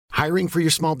Hiring for your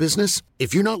small business?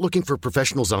 If you're not looking for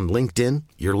professionals on LinkedIn,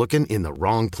 you're looking in the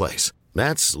wrong place.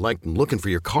 That's like looking for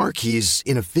your car keys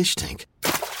in a fish tank.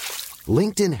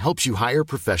 LinkedIn helps you hire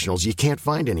professionals you can't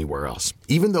find anywhere else,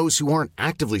 even those who aren't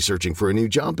actively searching for a new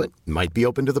job but might be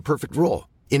open to the perfect role.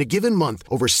 In a given month,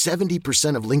 over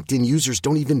 70% of LinkedIn users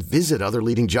don't even visit other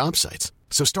leading job sites.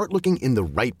 So start looking in the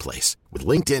right place. With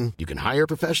LinkedIn, you can hire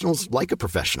professionals like a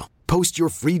professional. Post your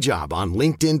free job on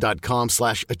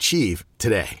linkedin.com/achieve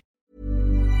today.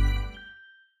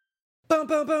 Bum,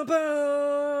 bum, bum, bum.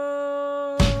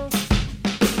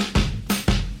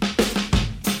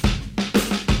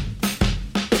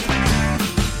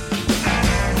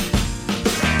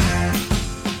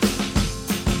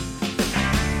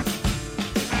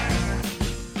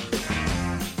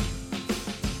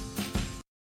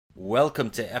 Welcome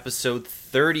to episode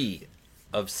 30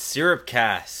 of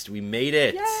Syrupcast. We made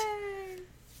it. Yay!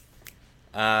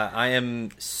 I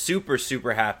am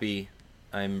super happy.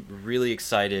 I'm really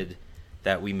excited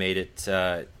that we made it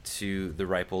to the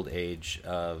ripe old age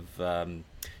of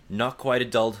not quite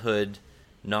adulthood,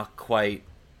 not quite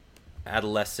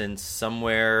adolescence,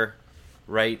 somewhere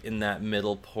right in that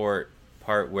middle part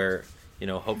where,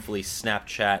 hopefully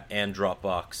Snapchat and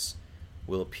Dropbox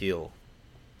will appeal.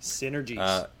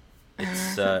 Synergies.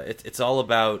 It's all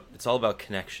about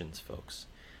connections, folks.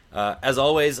 As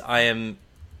always, I am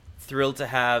thrilled to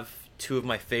have two of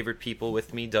my favorite people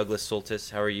with me. Douglas Soltis,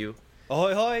 how are you?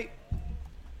 Ahoy, hoy!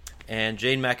 And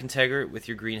Jane McIntyre with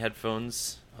your green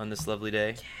headphones on this lovely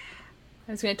day.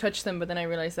 I was going to touch them, but then I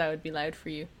realized that would be loud for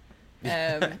you.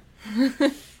 I'm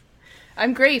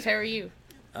great. How are you?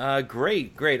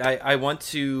 Great. I want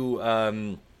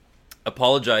to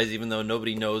apologize, even though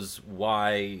nobody knows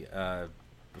why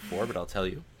before, but I'll tell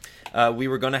you. We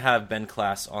were going to have Ben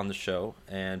Klass on the show,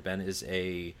 and Ben is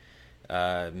a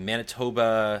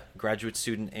Manitoba graduate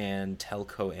student and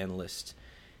telco analyst.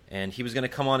 And he was going to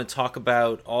come on and talk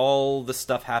about all the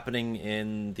stuff happening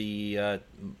in the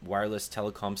wireless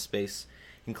telecom space,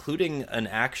 including an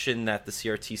action that the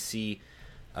CRTC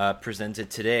presented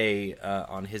today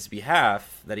on his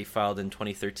behalf that he filed in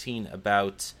 2013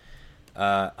 about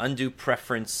undue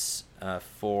preference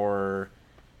for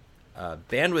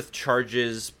bandwidth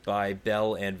charges by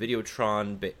Bell and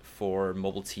Videotron for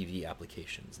mobile TV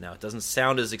applications. Now, it doesn't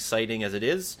sound as exciting as it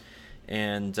is,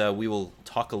 and we will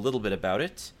talk a little bit about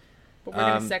it. But we're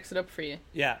going to sex it up for you.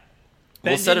 Yeah.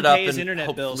 We'll Ben set didn't it up pay his and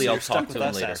internet bill, hopefully so I'll you're talk stuck to with him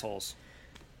us, later. assholes.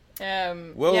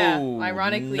 Whoa! Yeah,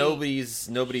 ironically, nobody's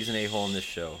an a-hole in this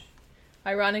show.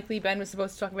 Ironically, Ben was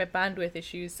supposed to talk about bandwidth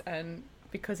issues, and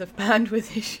because of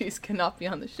bandwidth issues, cannot be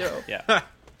on the show. Yeah.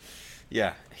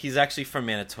 Yeah, he's actually from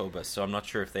Manitoba, so I'm not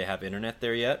sure if they have internet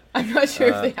there yet. I'm not sure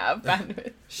if they have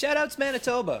bandwidth. Shoutouts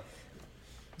Manitoba.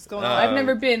 What's going on? I've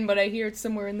never been, but I hear it's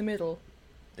somewhere in the middle.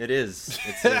 It is.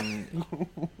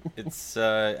 It's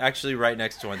actually right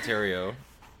next to Ontario.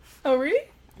 Oh, really?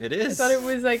 It I is. thought it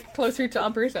was closer to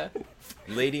Alberta.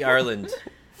 Lady Ireland,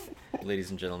 ladies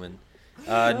and gentlemen.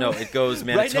 No, it goes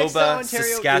Right next to Manitoba, Ontario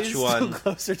is Saskatchewan, still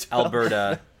closer to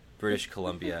Alberta, British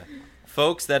Columbia.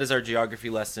 Folks, that is our geography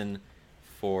lesson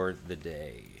for the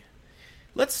day.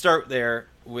 Let's start there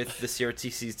with the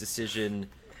CRTC's decision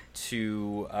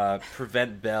to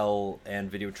prevent Bell and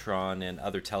Videotron and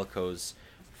other telcos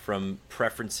from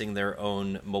preferencing their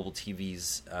own mobile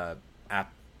TV's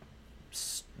app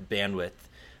bandwidth.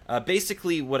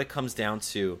 Basically, what it comes down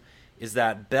to is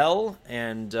that Bell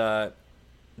and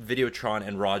Videotron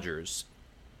and Rogers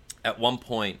at one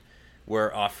point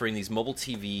were offering these mobile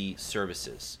TV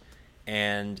services,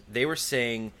 and they were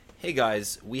saying, hey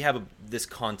guys, we have this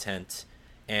content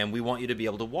and we want you to be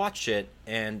able to watch it,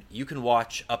 and you can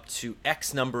watch up to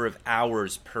X number of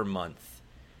hours per month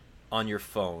on your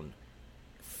phone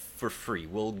for free.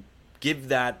 We'll give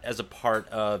that as a part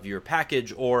of your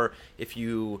package, or if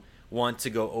you want to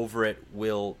go over it,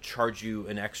 we'll charge you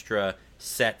an extra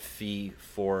set fee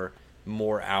for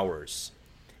more hours.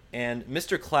 And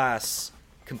Mr. Klass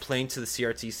complained to the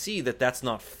CRTC that that's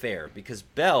not fair, because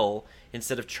Bell,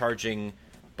 instead of charging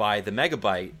by the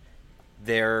megabyte,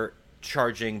 they're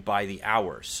charging by the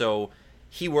hour. So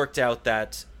he worked out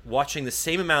that watching the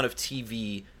same amount of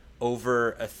TV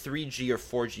over a 3G or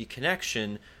 4G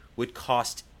connection would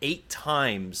cost 8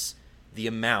 times the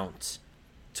amount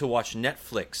to watch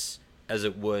Netflix as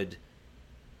it would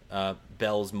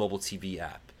Bell's mobile TV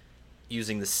app,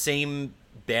 using the same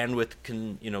bandwidth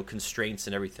constraints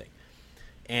and everything.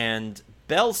 And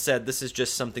Bell said this is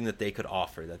just something that they could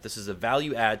offer, that this is a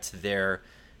value add to their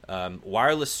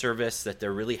wireless service that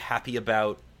they're really happy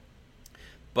about.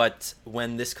 But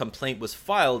when this complaint was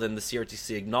filed and the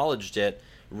CRTC acknowledged it,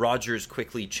 Rogers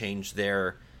quickly changed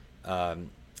their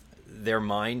their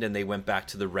mind and they went back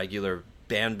to the regular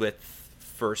bandwidth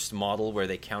first model where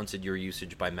they counted your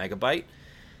usage by megabyte.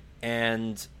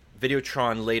 And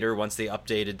Videotron later, once they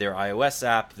updated their iOS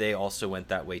app, they also went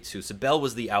that way too. So Bell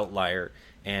was the outlier,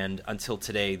 and until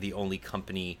today, the only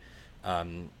company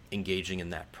engaging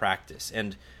in that practice.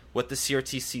 And what the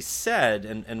CRTC said,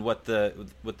 and what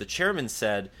the chairman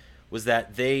said, was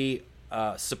that they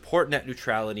support net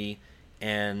neutrality,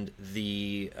 and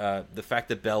the fact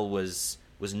that Bell was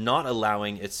not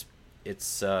allowing its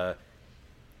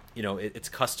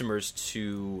customers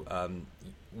to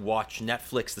watch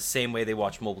Netflix the same way they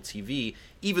watch mobile TV,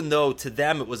 even though to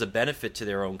them it was a benefit to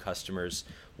their own customers,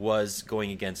 was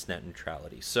going against net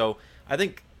neutrality. So I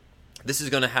think this is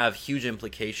going to have huge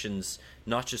implications,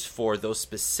 not just for those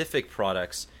specific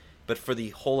products, but for the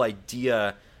whole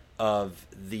idea of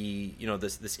the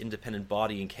this independent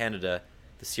body in Canada,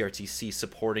 the CRTC,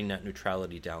 supporting net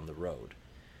neutrality down the road.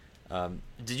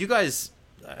 Did you guys?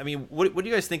 I mean, what do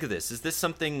you guys think of this? Is this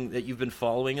something that you've been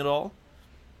following at all?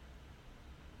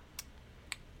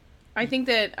 I think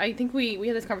we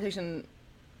had this conversation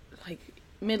like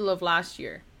middle of last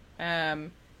year. I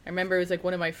remember it was like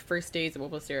one of my first days at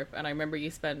Mobile Syrup, and I remember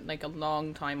you spent like a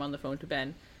long time on the phone to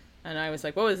Ben, and I was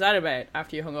like, "What was that about?"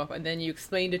 After you hung up, and then you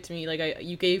explained it to me. Like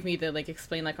you gave me the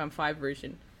explain like I'm 5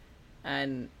 version,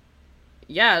 and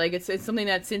yeah, like it's something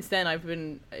that since then I've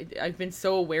been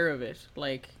so aware of it.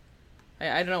 Like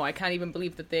I don't know, I can't even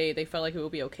believe that they felt like it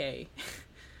would be okay.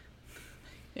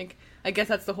 I guess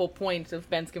that's the whole point of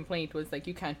Ben's complaint, was like,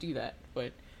 you can't do that.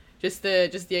 But just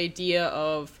the idea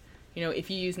of,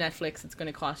 if you use Netflix, it's going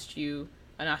to cost you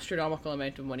an astronomical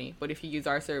amount of money. But if you use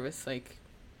our service, like,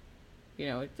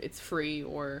 it's free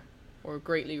or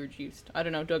greatly reduced. I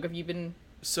don't know, Doug, have you been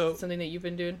something that you've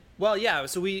been doing? Well, yeah.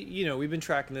 So we've been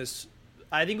tracking this.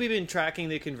 I think we've been tracking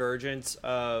the convergence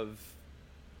of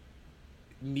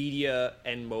media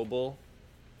and mobile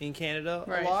in Canada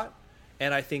a lot.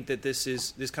 And I think that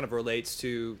this kind of relates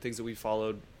to things that we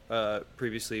followed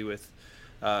previously with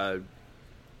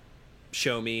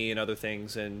Show Me and other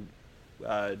things, and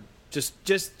just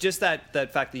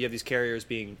that fact that you have these carriers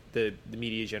being the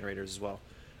media generators as well.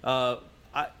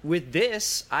 With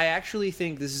this, I actually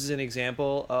think this is an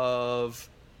example of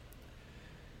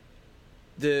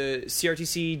the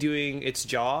CRTC doing its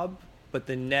job, but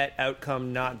the net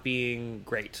outcome not being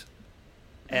great.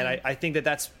 And I think that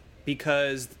that's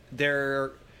because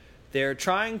they're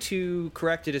trying to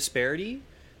correct a disparity,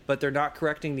 but they're not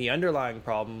correcting the underlying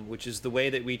problem, which is the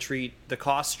way that we treat the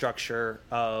cost structure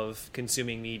of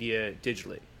consuming media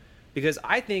digitally. Because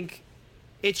I think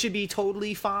it should be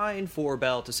totally fine for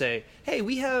Bell to say, "Hey,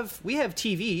 we have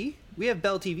TV, we have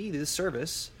Bell TV, this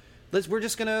service. We're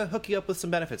just gonna hook you up with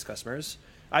some benefits, customers."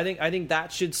 I think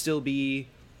that should still be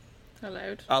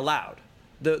allowed.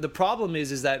 The problem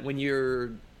is that when you're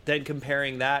then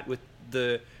comparing that with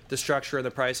the structure and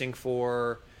the pricing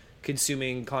for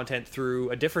consuming content through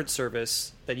a different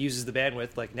service that uses the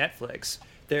bandwidth like Netflix,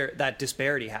 that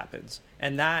disparity happens,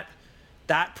 and that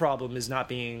problem is not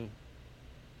being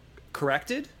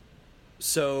corrected.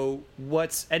 So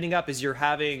what's ending up is you're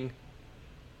having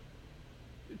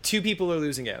two people are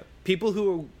losing out. People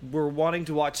who were wanting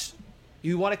to watch,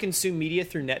 you want to consume media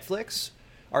through Netflix,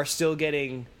 are still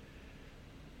getting,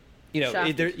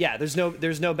 there's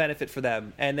no benefit for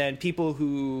them. And then people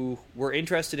who were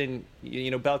interested in,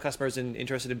 Bell customers and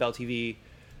interested in Bell TV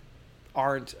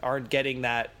aren't getting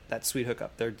that sweet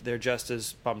hookup. They're just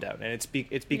as bummed out, and it's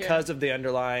because of the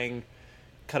underlying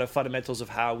kind of fundamentals of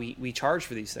how we charge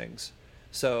for these things.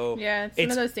 So yeah, it's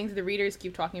one of those things that the readers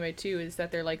keep talking about too, is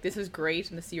that they're like, this is great,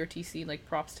 and the CRTC, like,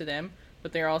 props to them,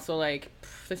 but they're also like,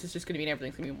 this is just going to mean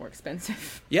everything's going to be more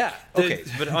expensive. Yeah. Okay,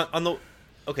 but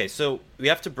okay, so we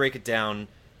have to break it down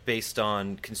based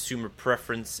on consumer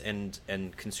preference and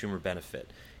consumer benefit.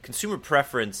 Consumer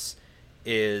preference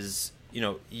is,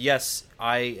 yes,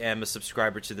 I am a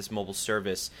subscriber to this mobile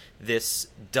service. This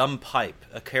dumb pipe,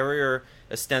 a carrier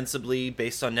ostensibly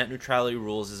based on net neutrality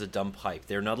rules, is a dumb pipe.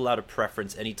 They're not allowed to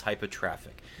preference any type of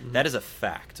traffic. Mm-hmm. That is a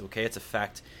fact, okay? It's a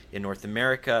fact in North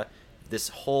America. This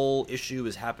whole issue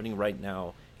is happening right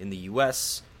now in the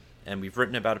U.S., and we've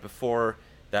written about it before.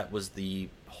 That was the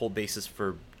whole basis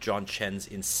for John Chen's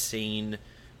insane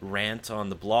rant on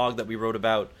the blog that we wrote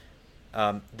about.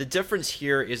 The difference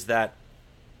here is that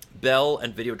Bell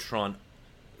and Videotron,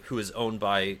 who is owned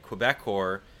by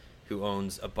Quebecor, who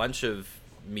owns a bunch of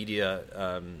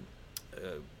media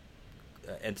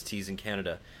entities in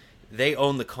Canada, they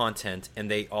own the content, and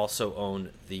they also own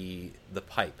the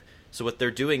pipe. So what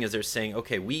they're doing is they're saying,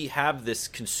 okay, we have this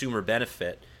consumer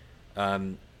benefit,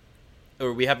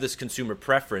 or we have this consumer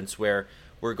preference where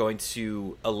we're going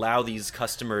to allow these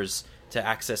customers to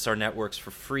access our networks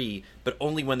for free, but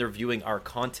only when they're viewing our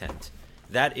content.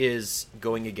 That is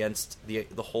going against the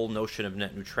whole notion of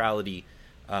net neutrality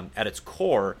at its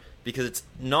core, because it's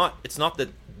not that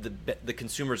the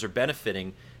consumers are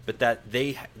benefiting, but that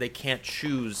they can't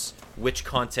choose which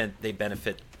content they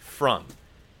benefit from.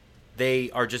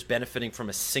 They are just benefiting from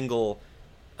a single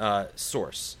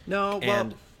source. No,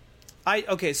 and well,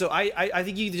 I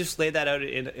think you just laid that out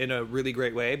in a really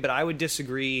great way, but I would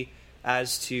disagree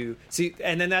as to see,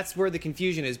 and then that's where the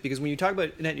confusion is, because when you talk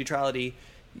about net neutrality,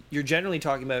 you're generally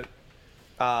talking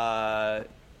about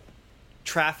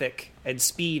traffic and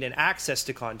speed and access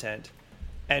to content,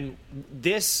 and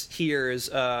this here is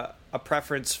a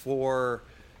preference for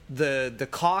the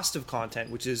cost of content,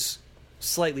 which is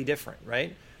slightly different,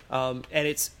 right? And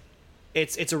it's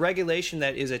a regulation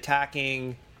that is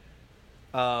attacking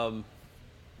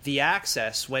the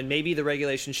access, when maybe the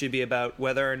regulation should be about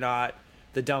whether or not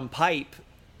the dumb pipe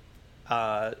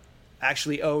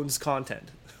actually owns content,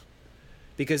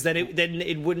 because then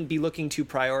it wouldn't be looking to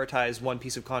prioritize one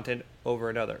piece of content over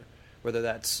another, whether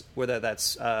that's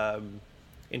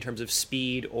in terms of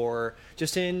speed or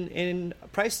just in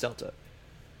price delta.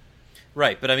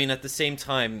 Right, but I mean, at the same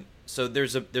time, so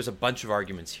there's a bunch of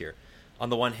arguments here. On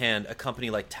the one hand, a company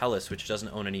like TELUS, which doesn't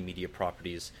own any media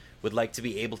properties, would like to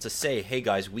be able to say, hey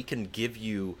guys, we can give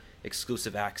you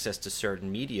exclusive access to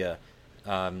certain media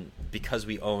because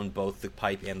we own both the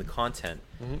pipe and the content.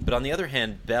 Mm-hmm. But on the other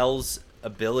hand, Bell's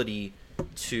ability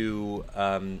to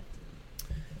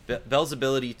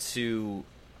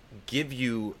give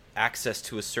you access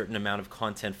to a certain amount of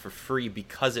content for free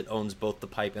because it owns both the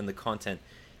pipe and the content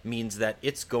means that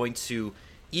it's going to,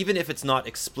 even if it's not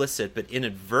explicit but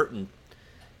inadvertent,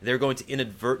 they're going to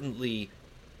inadvertently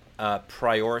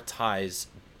prioritize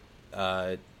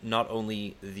not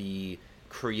only the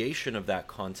creation of that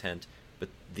content but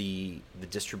the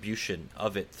distribution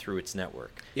of it through its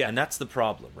network. Yeah, and that's the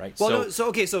problem, right? Well,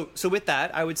 so with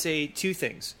that, I would say two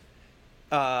things.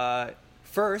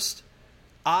 First,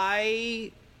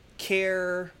 if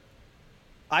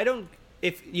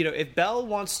Bell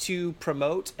wants to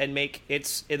promote and make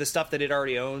the stuff that it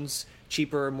already owns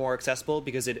cheaper, more accessible,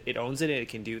 because it owns it and it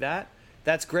can do that,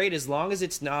 that's great, as long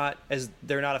as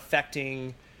they're not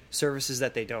affecting services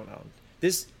that they don't own.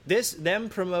 Them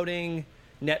promoting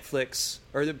Netflix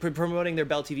or promoting their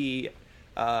Bell TV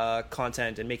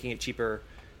content and making it cheaper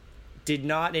did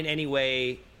not in any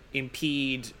way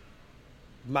impede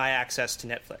my access to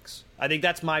Netflix. I think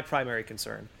that's my primary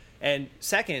concern. And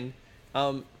second,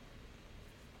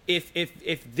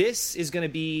 if this is going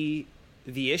to be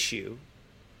the issue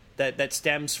that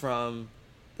stems from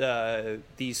the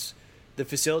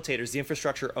facilitators, the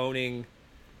infrastructure owning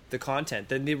the content,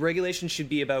 then the regulation should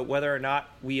be about whether or not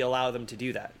we allow them to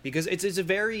do that. Because it's a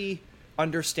very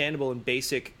understandable and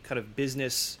basic kind of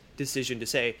business decision to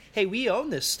say, hey, we own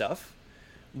this stuff.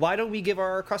 Why don't we give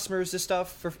our customers this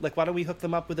stuff why don't we hook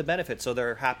them up with a benefit so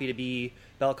they're happy to be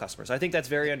Bell customers? I think that's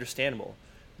very understandable.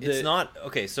 It's not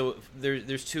okay. So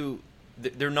there's two.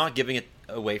 They're not giving it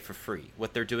away for free.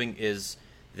 What they're doing is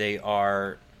they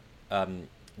are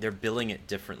they're billing it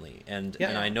differently. And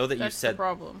I know that that's you said the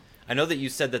problem. I know that you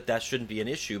said that shouldn't be an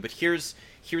issue. But here's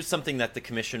something that the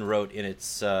Commission wrote in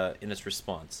its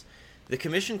response. The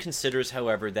Commission considers,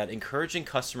 however, that encouraging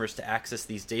customers to access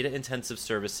these data-intensive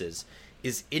services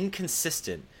is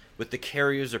inconsistent with the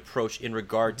carrier's approach in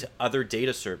regard to other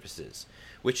data services,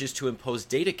 which is to impose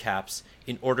data caps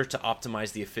in order to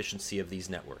optimize the efficiency of these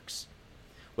networks.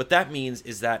 What that means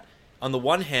is that, on the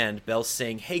one hand, Bell's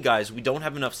saying, hey guys, we don't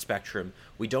have enough spectrum,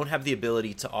 we don't have the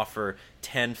ability to offer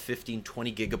 10, 15,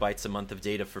 20 gigabytes a month of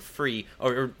data for free,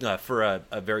 or for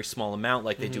a very small amount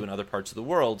like they do in other parts of the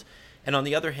world. And on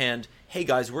the other hand, hey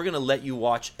guys, we're going to let you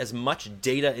watch as much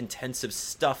data-intensive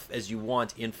stuff as you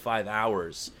want in 5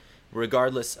 hours,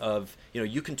 regardless of,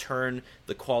 you can turn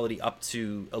the quality up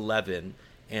to 11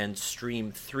 and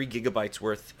stream 3 gigabytes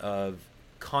worth of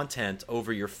content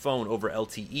over your phone over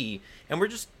LTE, and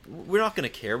we're not going to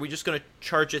care. We're just going to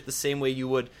charge it the same way you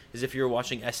would as if you were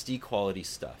watching SD quality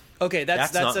stuff. Okay,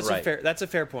 that's right. That's a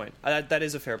fair point. That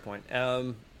is a fair point.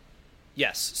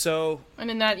 Yes. So,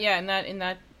 and in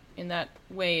that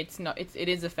way, it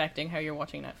is affecting how you're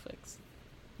watching Netflix.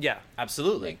 Yeah,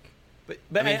 absolutely. But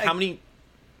I mean, how many?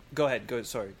 Go ahead. Go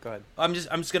ahead. I'm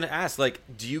just going to ask,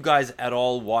 do you guys at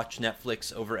all watch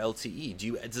Netflix over LTE?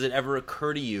 Does it ever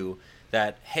occur to you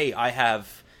that, hey, I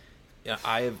have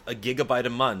a gigabyte a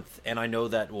month, and I know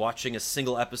that watching a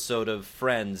single episode of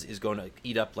Friends is going to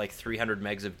eat up 300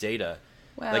 megs of data?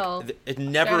 Well, it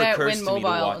never occurs to me to mobile,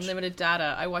 watch unlimited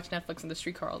data. I watch Netflix in the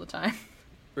streetcar all the time.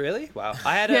 Really? Wow.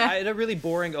 I had Yeah. I had a really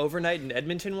boring overnight in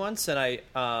Edmonton once, and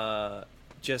I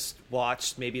just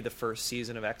watched maybe the first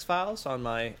season of X-Files on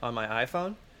my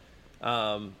iPhone,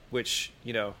 which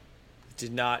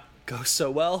did not go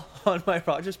so well on my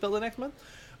Rogers bill the next month.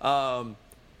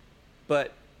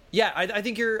 But yeah, I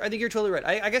think you're totally right.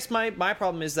 I guess my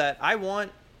problem is that I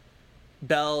want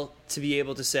Bell to be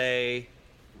able to say,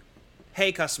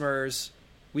 "Hey, customers,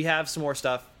 we have some more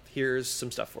stuff. Here's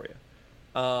some stuff for you."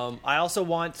 I also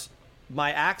want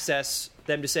my access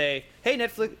them to say, "Hey,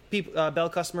 Netflix people, Bell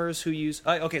customers who use."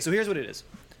 Okay, so here's what it is: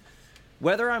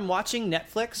 whether I'm watching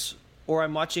Netflix or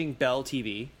I'm watching Bell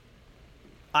TV,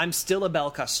 I'm still a Bell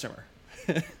customer.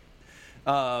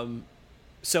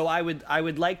 So I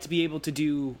would like to be able to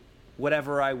do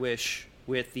whatever I wish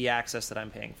with the access that I'm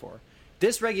paying for.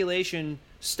 This regulation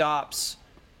stops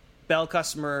Bell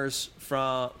customers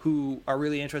who are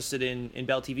really interested in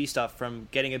Bell TV stuff from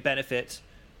getting a benefit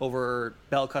over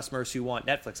Bell customers who want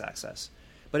Netflix access.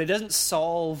 But it doesn't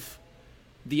solve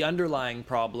the underlying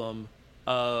problem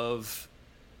of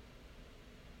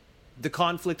the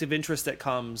conflict of interest that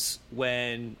comes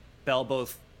when Bell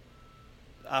both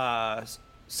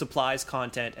supplies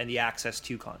content and the access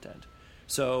to content.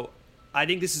 So I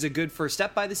think this is a good first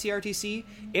step by the CRTC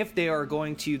if they are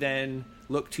going to then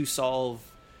look to solve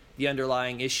the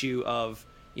underlying issue of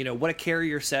what a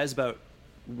carrier says about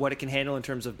what it can handle in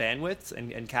terms of bandwidth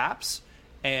and caps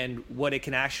and what it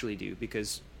can actually do,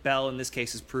 because Bell in this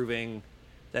case is proving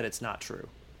that it's not true.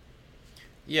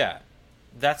 Yeah,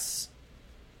 it's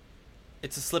a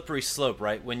slippery slope,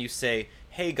 right? When you say,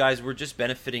 "Hey guys, we're just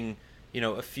benefiting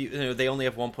a few," they only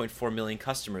have 1.4 million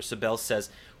customers. So Bell says,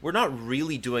 "We're not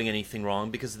really doing anything wrong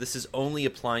because this is only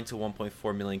applying to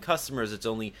 1.4 million customers. It's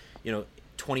only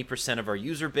 20% of our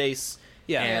user base."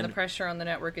 Yeah, Yeah, and, the pressure on the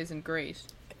network isn't great.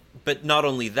 but not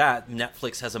only that,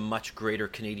 Netflix has a much greater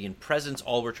Canadian presence.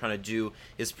 All we're trying to do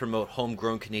is promote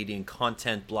homegrown Canadian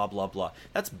content, blah, blah, blah.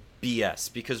 That's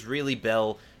BS, because really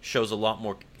Bell shows a lot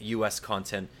more US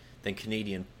content than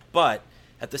Canadian. But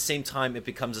at the same time, it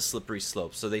becomes a slippery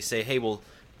slope. So they say, "Hey, we'll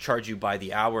charge you by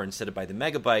the hour instead of by the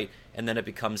megabyte." And then it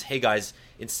becomes, "Hey guys,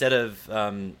 instead of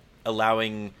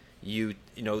allowing you,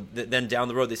 then down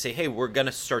the road they say, 'Hey, we're going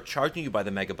to start charging you by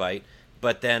the megabyte,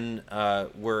 but then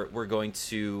we're going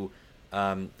to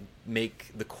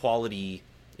make the quality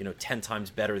 10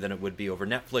 times better than it would be over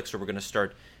Netflix, or we're going to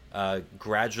start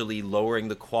gradually lowering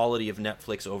the quality of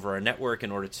Netflix over our network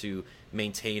in order to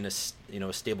maintain a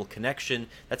stable connection."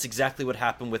 That's exactly what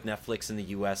happened with Netflix in the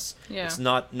US. Yeah. It's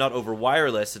not over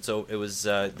wireless. It was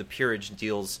the peerage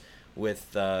deals with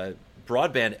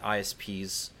broadband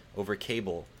ISPs over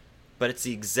cable, but it's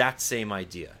the exact same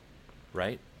idea,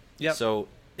 right? Yep. So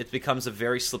it becomes a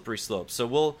very slippery slope. So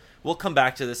we'll come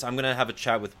back to this. I'm going to have a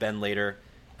chat with Ben later.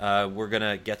 We're going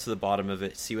to get to the bottom of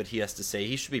it, see what he has to say.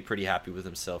 He should be pretty happy with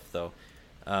himself, though.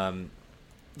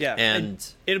 Yeah, and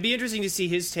it'll be interesting to see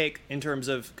his take in terms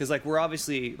of, because we're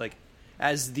obviously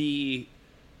as the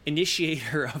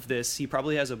initiator of this, he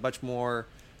probably has a much more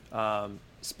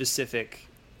specific.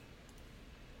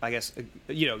 I guess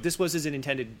this was his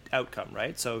intended outcome,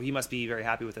 right? So he must be very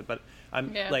happy with it. But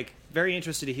I'm very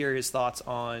interested to hear his thoughts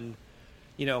on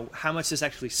how much this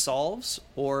actually solves,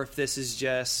 or if this is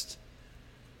just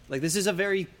this is a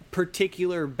very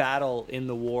particular battle in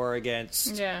the war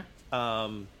against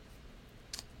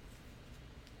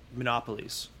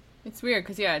monopolies. It's weird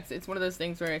because it's one of those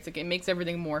things where it makes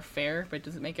everything more fair, but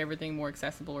does it make everything more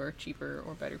accessible or cheaper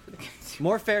or better for the consumer?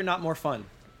 More fair, not more fun.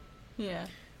 Yeah.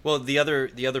 Well, the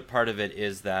other part of it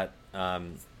is that,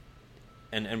 and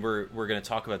we're going to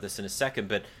talk about this in a second,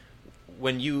 but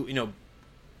when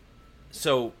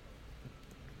so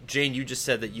Jane, you just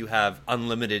said that you have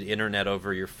unlimited internet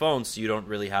over your phone, so you don't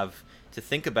really have to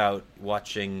think about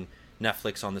watching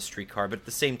Netflix on the streetcar. But at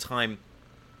the same time,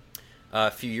 a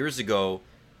few years ago,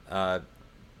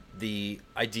 the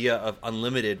idea of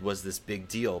unlimited was this big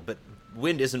deal. But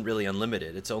Wind isn't really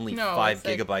unlimited. It's only 5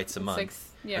 gigabytes a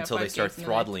month until they start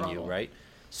throttling you, right?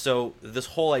 So this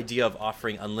whole idea of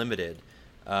offering unlimited,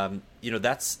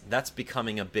 that's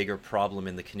becoming a bigger problem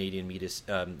in the Canadian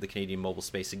the Canadian mobile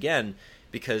space again,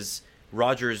 because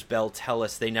Rogers, Bell,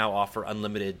 TELUS, they now offer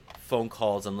unlimited phone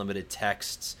calls, unlimited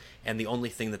texts, and the only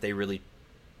thing that they really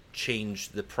change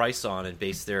the price on and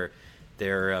base their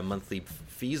monthly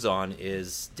fees on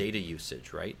is data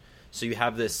usage, right? So you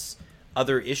have this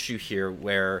other issue here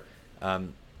where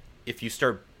if you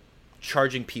start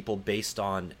charging people based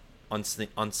on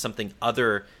something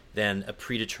other than a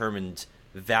predetermined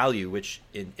value, which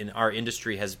in our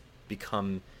industry has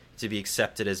become to be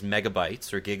accepted as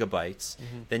megabytes or gigabytes,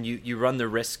 then you run the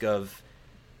risk of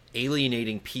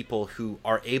alienating people who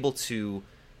are able to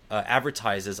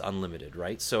advertises unlimited,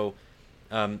 right? So,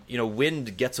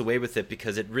 Wind gets away with it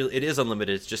because it is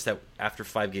unlimited. It's just that after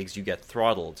 5 gigs you get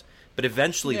throttled. But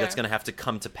eventually that's going to have to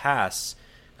come to pass,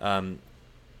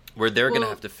 where they're going to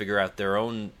have to figure out their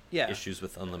own issues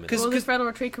with unlimited. Well, the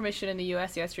Federal Trade Commission in the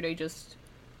US yesterday just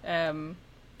I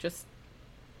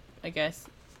guess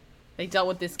they dealt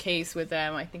with this case with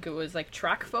I think it was like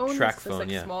TracFone. TracFone,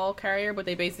 it's small carrier, but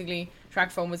they basically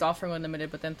TracFone was offering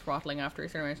unlimited, but then throttling after a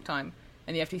certain amount of time.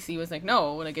 And the FTC was like,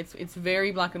 no, like it's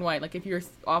very black and white. Like if you're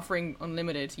offering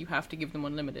unlimited, you have to give them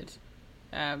unlimited.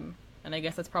 And I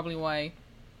guess that's probably why,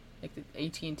 like the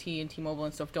AT&T and T-Mobile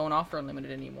and stuff don't offer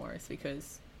unlimited anymore. It's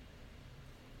because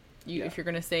if you're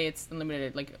gonna say it's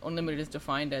unlimited, like unlimited is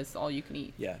defined as all you can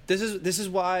eat. Yeah, this is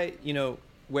why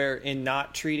where in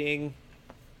not treating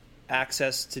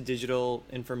access to digital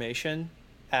information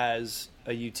as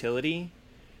a utility,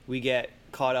 we get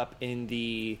caught up in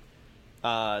the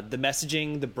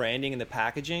messaging, the branding, and the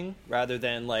packaging, rather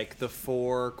than like the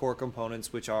 4 core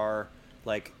components, which are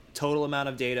like total amount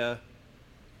of data,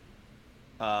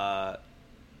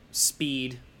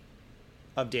 speed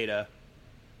of data,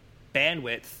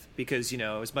 bandwidth, because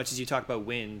as much as you talk about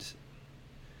wind,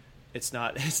 it's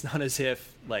not as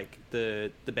if like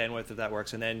the bandwidth of that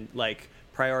works, and then like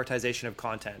prioritization of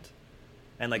content,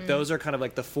 and like those are kind of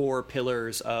like the 4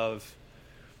 pillars of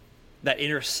that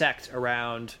intersect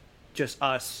around just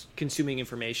us consuming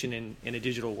information in a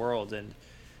digital world. And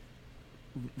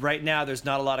right now there's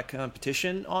not a lot of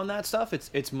competition on that stuff.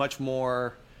 It's much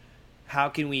more, how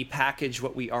can we package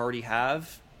what we already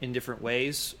have in different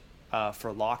ways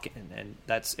for lock-in? And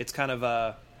it's kind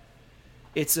of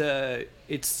it's a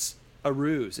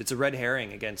ruse. It's a red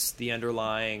herring against the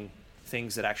underlying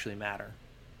things that actually matter.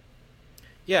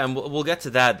 Yeah, and we'll get to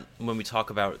that when we talk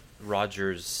about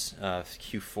Rogers'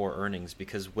 Q4 earnings,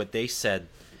 because what they said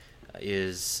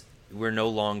is we're no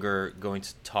longer going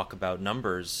to talk about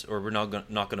numbers, or we're not going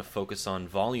to focus on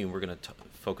volume. We're going to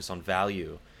focus on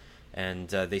value, and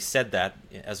they said that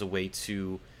as a way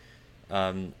to,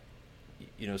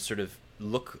 sort of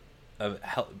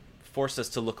force us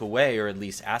to look away, or at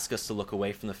least ask us to look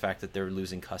away from the fact that they're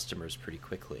losing customers pretty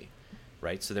quickly,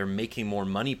 right? So they're making more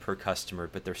money per customer,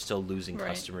 but they're still losing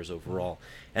customers overall,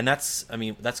 and that's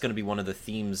going to be one of the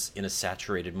themes in a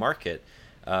saturated market.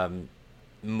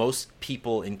 Most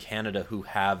people in Canada who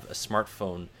have a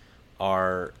smartphone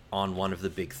are on one of the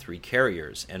big 3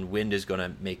 carriers, and Wind is going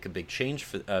to make a big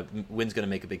Wind's going to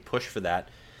make a big push for that,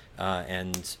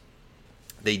 and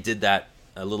they did that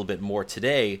a little bit more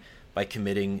today by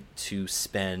committing to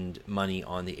spend money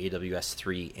on the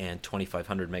AWS-3 and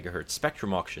 2500 megahertz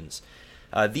spectrum auctions.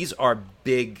 These are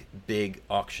big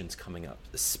auctions coming up,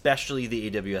 especially the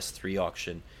AWS-3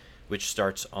 auction, which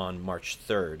starts on March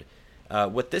 3rd.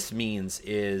 What this means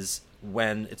is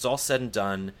when it's all said and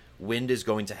done, Wind is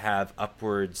going to have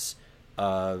upwards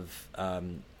of,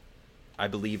 I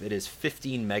believe it is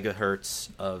 15 megahertz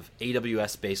of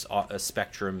AWS-based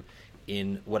spectrum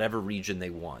in whatever region they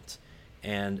want.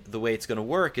 And the way it's going to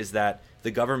work is that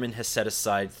the government has set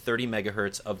aside 30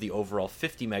 megahertz of the overall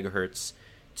 50 megahertz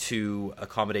to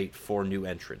accommodate 4 new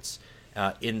entrants.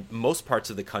 In most parts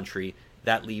of the country,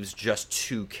 that leaves just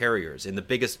 2 carriers. In the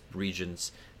biggest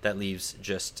regions, that leaves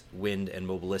just Wind and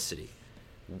Mobilicity.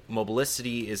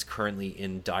 Mobilicity is currently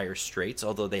in dire straits,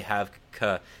 although they have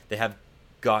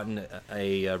gotten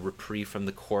a reprieve from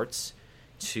the courts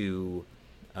to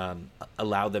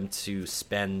allow them to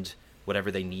spend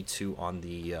whatever they need to on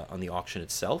the auction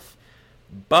itself.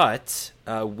 But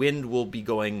Wind will be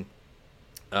going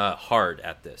hard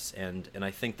at this, and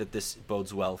I think that this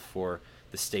bodes well for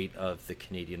the state of the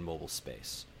Canadian mobile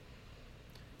space.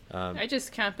 I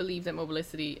just can't believe that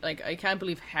Mobilicity, like, I can't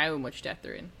believe how much debt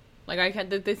they're in. Like,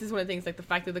 this is one of the things, like, the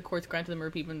fact that the courts granted them a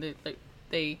reprieve and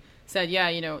they said,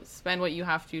 spend what you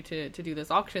have to do this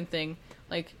auction thing.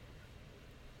 Like,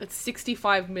 it's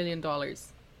 $65 million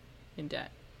in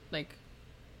debt. Like,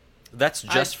 that's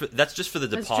just for the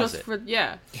deposit.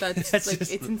 That's like,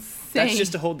 it's insane. That's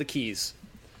just to hold the keys,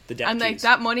 the debt and keys. Like,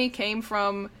 that money came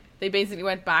from, they basically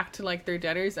went back to like their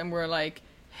debtors and were like,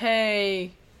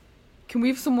 hey, can we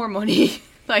have some more money?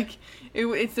 Like,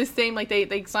 it's the same, like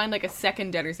they signed like a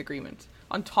second debtors agreement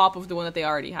on top of the one that they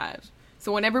already had.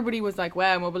 So when everybody was like,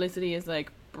 wow, Mobilicity is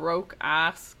like broke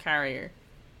ass carrier,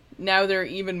 now they're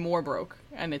even more broke,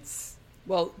 and it's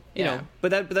but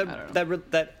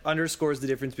that underscores the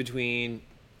difference between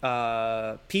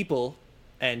people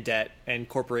and debt and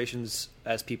corporations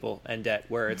as people and debt,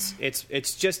 where it's just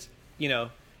it's just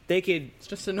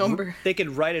a number. They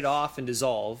could write it off and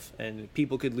dissolve, and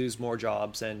people could lose more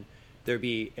jobs, and there'd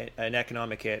be an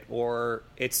economic hit. Or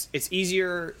it's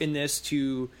easier in this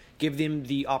to give them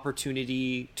the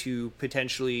opportunity to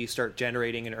potentially start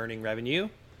generating and earning revenue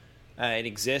and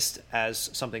exist as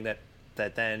something that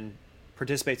then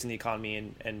participates in the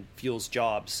economy and fuels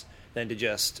jobs, than to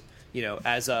just,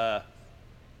 as a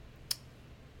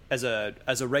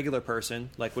regular person,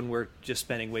 like when we're just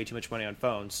spending way too much money on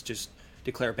phones, just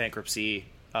declare bankruptcy,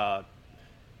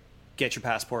 get your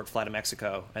passport, fly to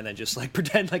Mexico, and then just like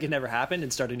pretend like it never happened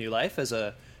and start a new life as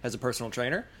a personal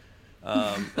trainer.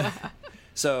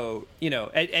 So is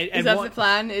that the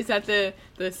plan? Is that the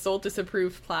Soltis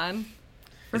approved plan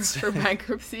for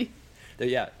bankruptcy?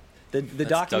 The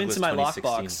documents in my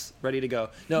lockbox ready to go.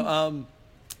 No,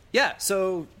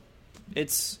 So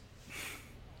it's.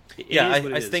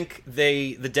 I think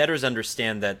the debtors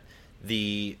understand that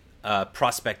the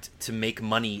prospect to make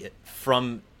money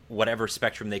from whatever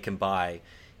spectrum they can buy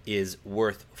is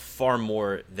worth far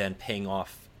more than paying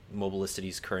off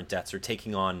Mobilicity's current debts or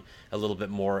taking on a little bit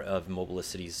more of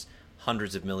Mobilicity's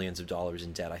hundreds of millions of dollars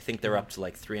in debt. I think they're up to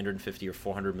like $350 or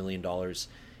 $400 million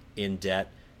in debt.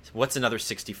 What's another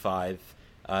 65?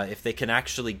 If they can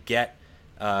actually get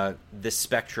this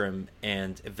spectrum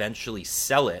and eventually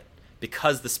sell it,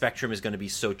 because the spectrum is going to be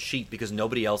so cheap because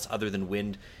nobody else other than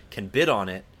Wind can bid on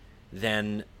it,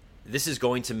 then this is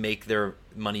going to make their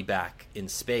money back in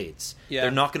spades. Yeah.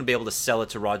 They're not going to be able to sell it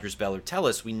to Rogers, Bell, or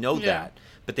Telus. We know that.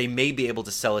 But they may be able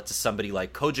to sell it to somebody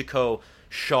like Cogeco,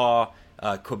 Shaw,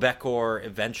 Quebecor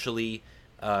eventually.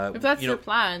 If that's their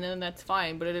plan, then that's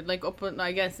fine. But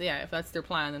I guess, if that's their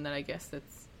plan, then I guess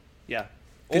that's... Yeah.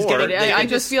 Or it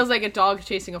just feels like a dog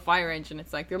chasing a fire engine.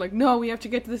 It's like, they're like, no, we have to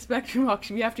get to the Spectrum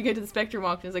auction. We have to get to the Spectrum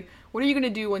auction. It's like, what are you going to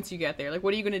do once you get there? Like,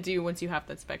 what are you going to do once you have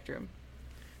that Spectrum?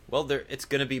 Well, it's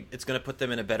going to put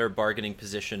them in a better bargaining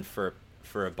position for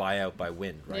a buyout by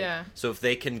Wind, right? Yeah. So if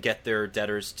they can get their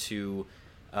debtors to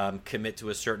commit to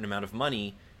a certain amount of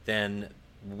money, then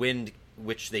Wind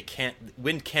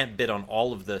can't bid on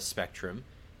all of the spectrum,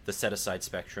 the set-aside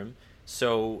spectrum.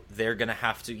 So they're going to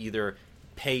have to either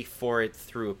pay for it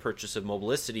through a purchase of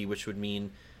Mobilicity, which would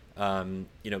mean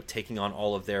taking on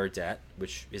all of their debt,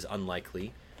 which is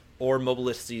unlikely, or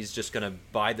Mobilicity is just going to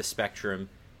buy the spectrum,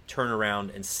 turn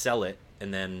around and sell it,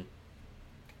 and then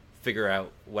figure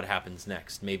out what happens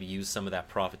next. Maybe use some of that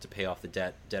profit to pay off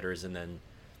the debtors, and then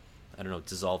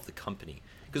dissolve the company.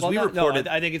 Because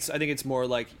I think it's more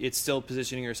like it's still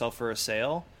positioning yourself for a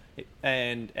sale,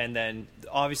 and then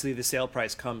obviously the sale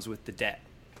price comes with the debt,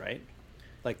 right?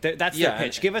 Like that's their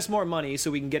pitch. Give us more money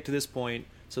so we can get to this point,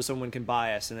 so someone can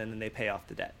buy us, and then they pay off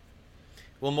the debt.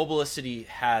 Well, Mobilicity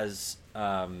has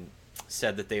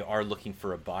said that they are looking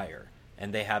for a buyer,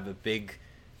 and they have a big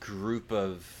group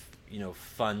of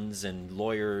funds and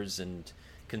lawyers and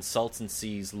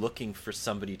consultancies looking for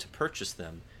somebody to purchase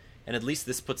them. And at least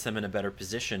this puts them in a better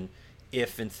position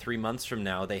if in 3 months from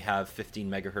now they have 15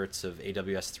 megahertz of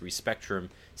AWS-3 spectrum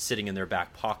sitting in their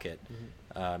back pocket.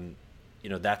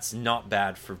 Mm-hmm. That's not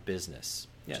bad for business.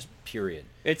 Yeah. Just period.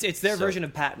 It's their version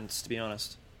of patents, to be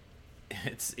honest.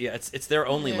 It's their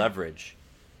only leverage.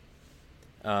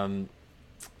 And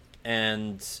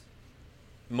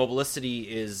Mobilicity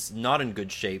is not in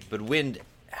good shape, but Wind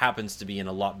happens to be in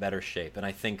a lot better shape. And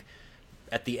I think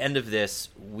at the end of this,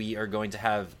 we are going to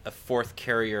have a fourth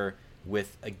carrier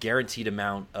with a guaranteed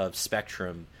amount of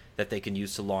spectrum that they can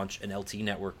use to launch an LTE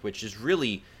network, which is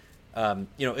really,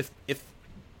 if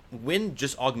Wind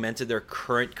just augmented their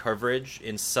current coverage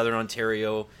in Southern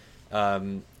Ontario,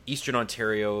 Eastern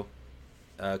Ontario,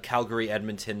 Calgary,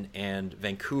 Edmonton, and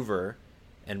Vancouver,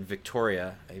 and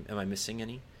Victoria, am I missing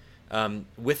any?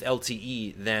 With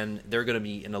LTE, then they're going to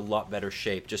be in a lot better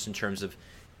shape just in terms of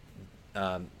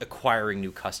acquiring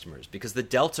new customers, because the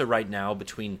delta right now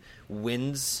between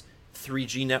Wind's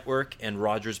 3G network and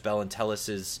Rogers, Bell, and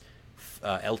Telus's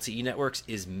LTE networks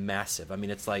is massive. I mean,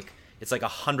 it's like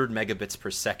 100 megabits per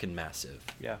second massive.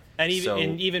 Yeah, and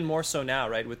even more so now,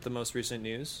 right, with the most recent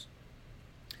news.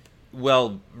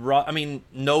 Well,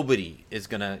 nobody is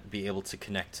going to be able to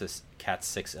connect to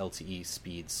Cat6 LTE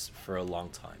speeds for a long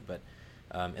time, but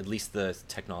at least the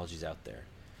technology's out there.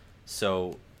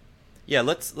 So, yeah,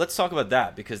 let's talk about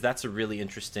that, because that's a really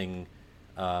interesting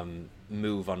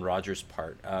move on Rogers'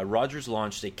 part. Rogers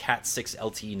launched a Cat6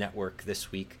 LTE network this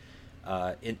week.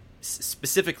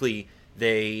 Specifically,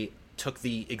 they took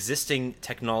the existing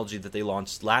technology that they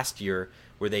launched last year,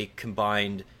 where they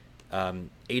combined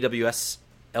AWS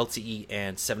LTE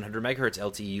and 700 megahertz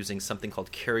LTE using something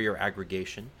called carrier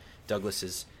aggregation. Douglas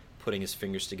is putting his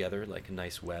fingers together like a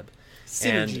nice web.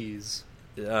 Synergies.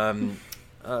 And,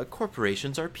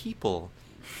 corporations are people.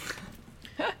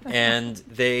 And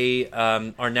they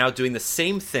are now doing the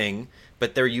same thing,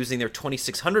 but they're using their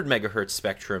 2600 megahertz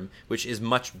spectrum, which is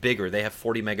much bigger. They have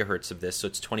 40 megahertz of this, so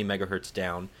it's 20 megahertz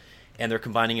down, and they're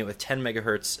combining it with 10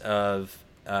 megahertz of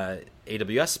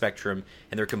AWS spectrum,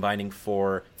 and they're combining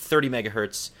for 30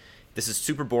 megahertz. This is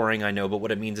super boring, I know, but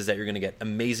what it means is that you're going to get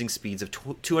amazing speeds of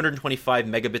 225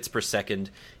 megabits per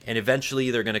second, and eventually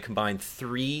they're going to combine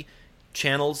 3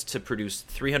 channels to produce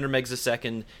 300 megs a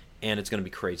second, and it's going to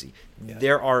be crazy. Yeah.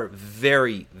 There are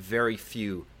very, very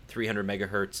few 300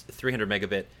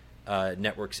 megabit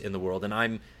networks in the world, and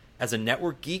I'm, as a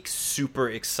network geek, super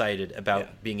excited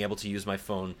about being able to use my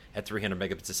phone at 300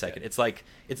 megabits a second. It's like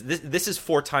this is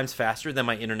 4 times faster than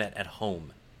my internet at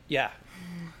home. Yeah.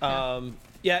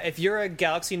 If you're a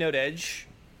Galaxy Note Edge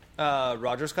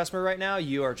Rogers customer right now,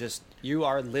 you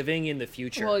are living in the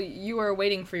future. Well, you are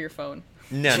waiting for your phone.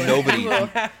 No,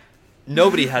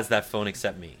 nobody has that phone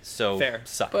except me. So fair.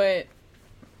 Suck.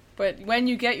 But when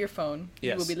you get your phone,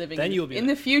 you will be living in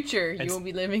the future. You will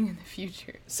be living in the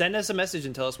future. Send us a message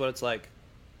and tell us what it's like.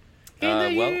 In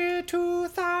the year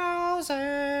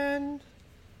 2000.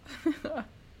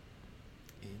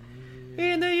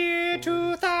 In the year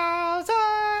 2000.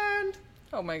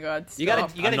 Oh my God! Stop. You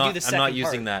gotta do the second part. I'm not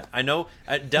using part. that. I know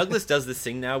Douglas does this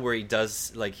thing now where he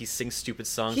does he sings stupid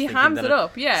songs. He hams it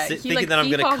up, yeah. Thinking that I'm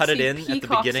going to cut it in at the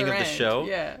beginning of the show,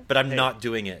 yeah. But I'm not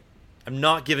doing it. I'm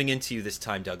not giving in to you this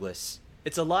time, Douglas.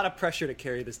 It's a lot of pressure to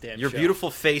carry this damn Your show.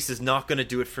 beautiful face is not going to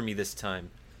do it for me this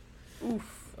time.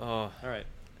 Oof. Oh, all right.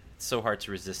 It's so hard to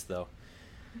resist, though.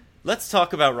 Let's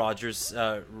talk about Rogers'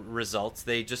 results.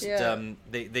 They just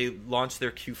they launched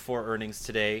their Q4 earnings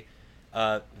today.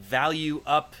 Value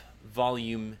up,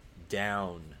 volume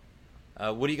down.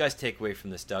 What do you guys take away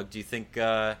from this, Doug? Do you think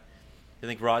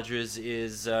Rogers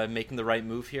is making the right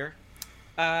move here?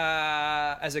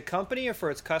 As a company or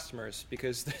for its customers?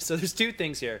 Because there's 2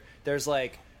 things here. There's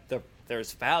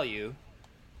there's value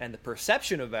and the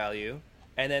perception of value,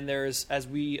 and then there's, as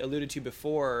we alluded to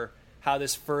before, how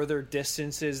this further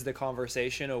distances the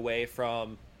conversation away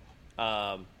from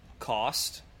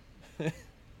cost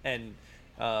and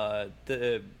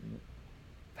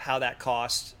how that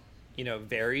cost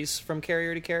varies from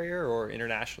carrier to carrier or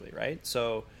internationally, right?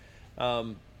 So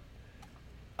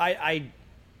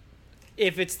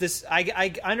if it's this,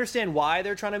 I understand why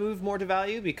they're trying to move more to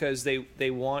value, because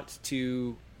they want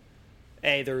to,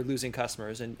 A, they're losing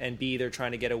customers, and B, they're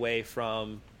trying to get away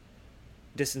from,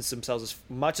 distance themselves as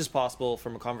much as possible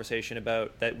from a conversation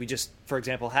about that we just, for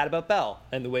example, had about Bell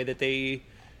and the way that they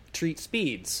treat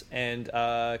speeds and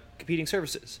competing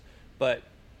services. But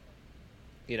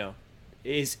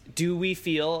do we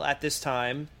feel at this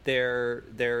time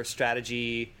their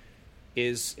strategy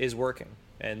is working,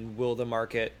 and will the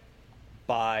market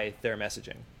buy their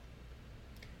messaging?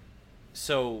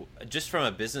 So just from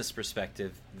a business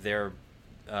perspective, their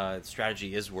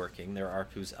strategy is working. Their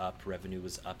ARPU's up, revenue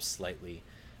was up slightly.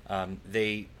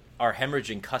 They are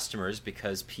hemorrhaging customers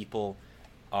because people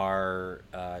are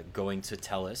going to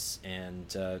TELUS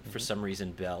and for some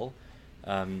reason Bell.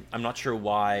 I'm not sure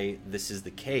why this is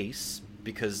the case,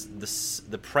 because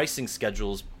the pricing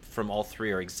schedules from all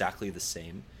 3 are exactly the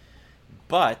same.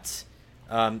 But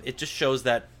it just shows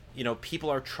that people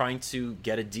are trying to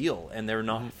get a deal, and they're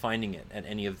not finding it at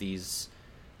any of these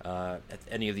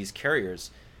carriers.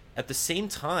 At the same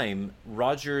time,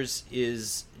 Rogers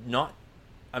is not.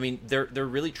 I mean, they're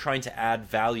really trying to add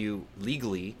value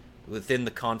legally within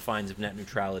the confines of net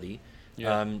neutrality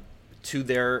to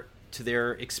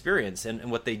their experience,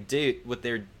 and what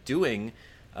they're doing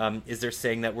is they're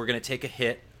saying that we're going to take a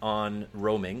hit on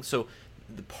roaming. So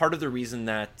part of the reason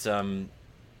that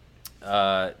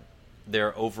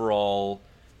their overall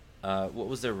what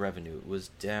was their revenue? It was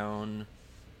down.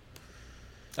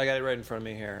 I got it right in front of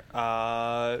me here.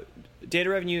 Data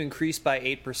revenue increased by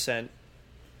 8%,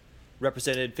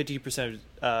 represented 52%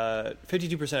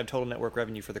 of total network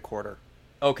revenue for the quarter.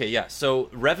 Okay, yeah. So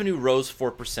revenue rose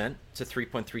 4% to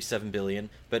 $3.37 billion,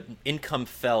 but income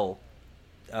fell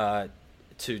to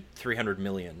 $300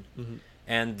 million. Mm-hmm.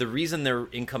 And the reason their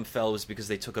income fell was because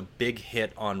they took a big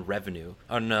hit on revenue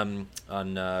on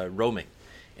roaming,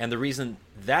 and the reason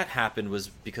that happened was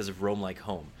because of Roam Like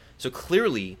Home. So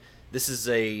clearly, this is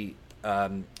a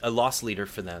loss leader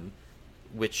for them,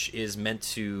 which is meant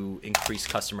to increase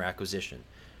customer acquisition.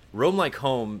 Roam Like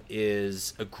Home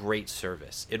is a great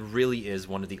service. It really is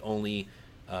one of the only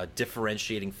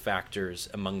differentiating factors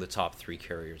among the top 3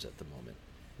 carriers at the moment.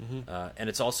 Mm-hmm. And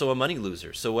it's also a money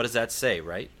loser. So what does that say,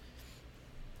 right?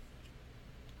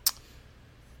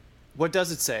 What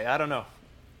does it say? I don't know.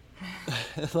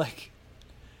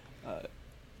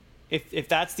 If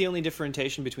that's the only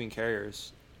differentiation between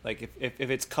carriers, if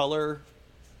it's color,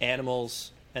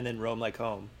 animals, and then Roam Like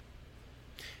Home,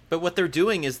 But what they're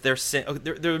doing is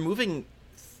they're moving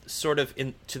sort of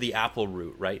into the Apple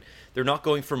route, right? They're not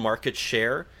going for market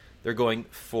share; they're going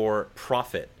for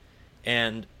profit.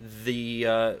 And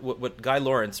the what Guy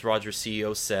Lawrence, Rogers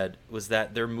CEO, said was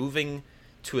that they're moving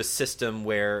to a system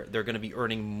where they're going to be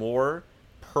earning more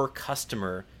per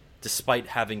customer despite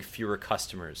having fewer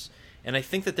customers. And I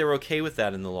think that they're okay with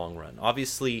that in the long run.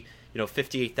 Obviously,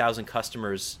 58,000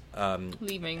 customers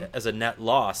leaving as a net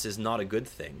loss is not a good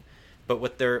thing. But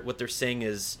what they're saying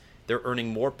is they're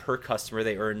earning more per customer.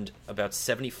 They earned about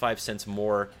 75 cents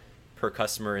more per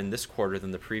customer in this quarter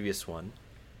than the previous one.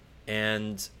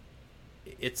 And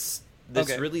that's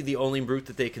really the only route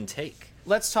that they can take.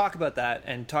 Let's talk about that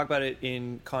and talk about it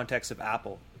in context of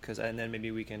Apple, and then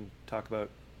maybe we can talk about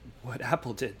what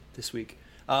Apple did this week.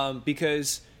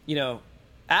 Because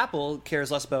Apple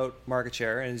cares less about market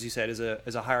share, and as you said, is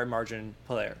a higher margin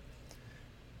player.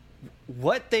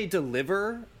 What they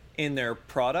deliver in their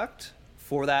product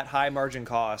for that high margin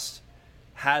cost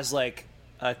has like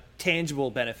a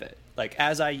tangible benefit. Like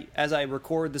as I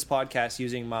record this podcast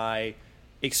using my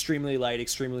extremely light,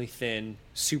 extremely thin,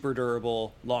 super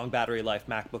durable, long battery life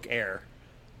MacBook Air,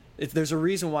 there's a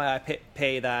reason why I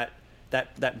pay that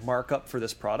markup for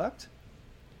this product.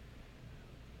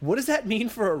 What does that mean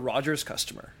for a Rogers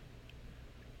customer?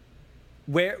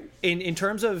 Where in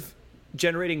terms of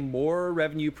generating more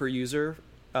revenue per user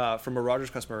from a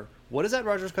Rogers customer, what is that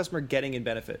Rogers customer getting in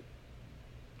benefit?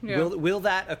 Yeah. Will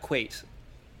that equate?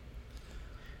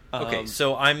 Okay,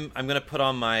 so I'm going to put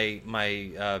on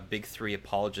my big three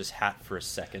apologist hat for a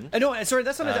second. No, sorry,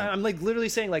 that's not. I'm like literally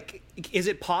saying, like, is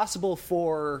it possible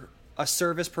for a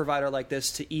service provider like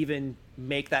this to even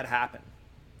make that happen?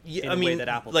 Yeah, in the way that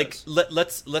Apple like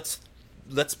does?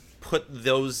 let's put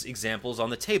those examples on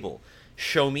the table.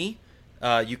 Xiaomi,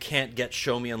 you can't get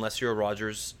Xiaomi unless you're a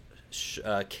Rogers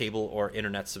cable or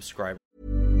internet subscriber.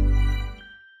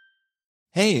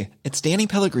 Hey, it's Danny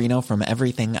Pellegrino from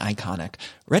Everything Iconic.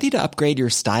 Ready to upgrade your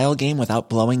style game without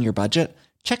blowing your budget?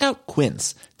 Check out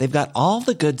Quince. They've got all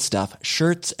the good stuff,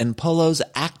 shirts and polos,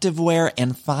 activewear,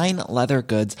 and fine leather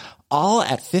goods, all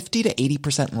at 50 to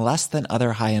 80% less than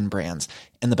other high-end brands.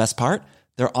 And the best part?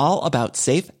 They're all about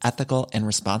safe, ethical, and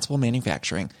responsible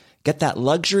manufacturing. Get that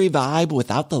luxury vibe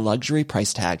without the luxury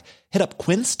price tag. Hit up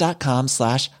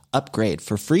quince.com/upgrade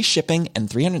for free shipping and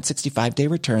 365-day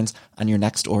returns on your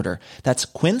next order. That's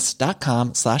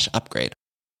quince.com/upgrade.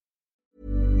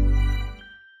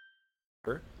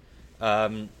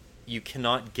 You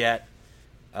cannot get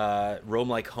Roam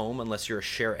Like Home unless you're a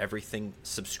Share Everything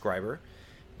subscriber.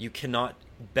 You cannot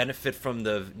benefit from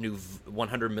the new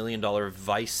 $100 million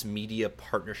Vice Media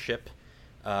partnership.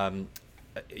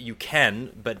 You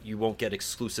can, but you won't get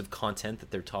exclusive content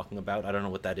that they're talking about. I don't know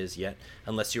what that is yet,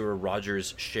 unless you're a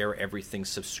Rogers Share Everything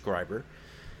subscriber.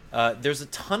 There's a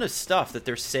ton of stuff that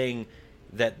they're saying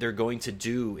that they're going to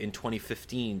do in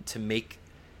 2015 to make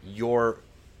your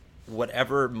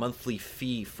whatever monthly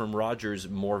fee from Rogers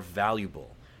more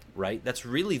valuable, right? That's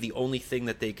really the only thing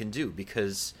that they can do,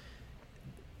 because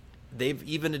they've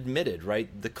even admitted,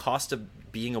 right, the cost of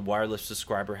being a wireless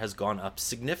subscriber has gone up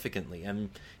significantly,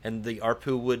 and the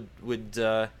ARPU would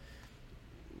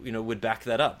back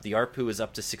that up. The ARPU is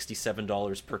up to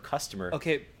 $67 per customer.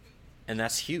 Okay, and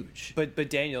that's huge. But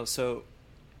Daniel, so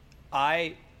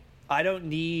I don't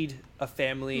need a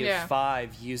family of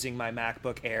 5 using my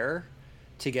MacBook Air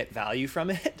to get value from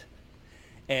it,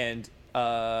 and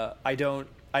I don't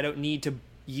need to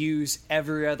use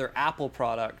every other Apple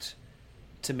product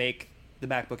to make the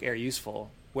MacBook Air useful.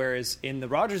 Whereas in the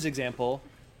Rogers example,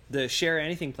 the Share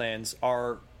Anything plans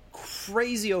are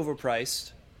crazy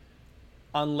overpriced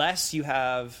unless you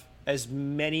have as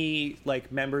many like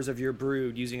members of your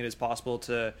brood using it as possible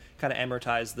to kind of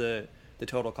amortize the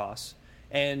total costs.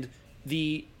 And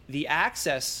the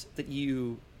access that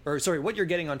what you're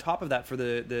getting on top of that for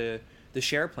the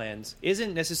Share plans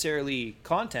isn't necessarily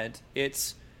content,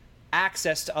 it's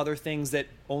access to other things that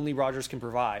only Rogers can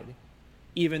provide,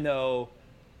 even though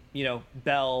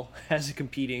Bell has a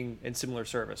competing and similar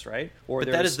service, right?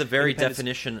 But that is the very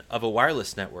definition of a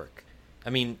wireless network. I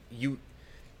mean, the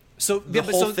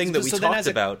whole thing that we talked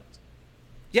about.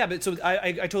 Yeah, but so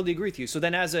I totally agree with you. So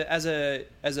then, as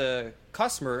a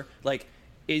customer, like,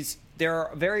 there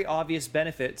are very obvious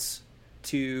benefits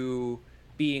to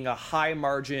being a high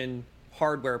margin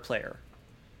hardware player.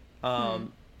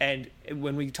 And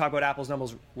when we talk about Apple's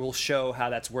numbers, we'll show how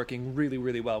that's working really,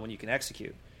 really well when you can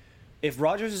execute. If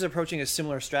Rogers is approaching a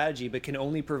similar strategy but can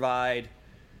only provide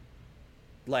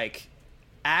like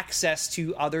access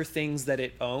to other things that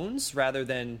it owns rather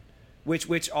than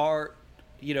which are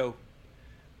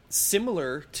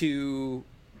similar to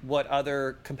what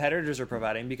other competitors are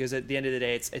providing, because at the end of the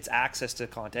day, it's access to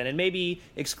content and maybe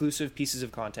exclusive pieces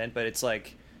of content, but it's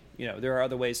like, there are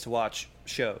other ways to watch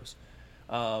shows.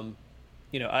 I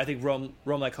think Roam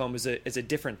Like Home is a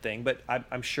different thing, but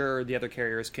I'm sure the other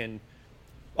carriers can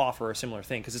offer a similar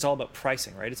thing, because it's all about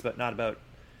pricing, right? It's not about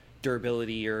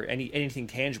durability or anything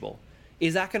tangible.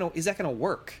 Is that gonna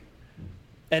work?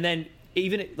 And then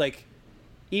even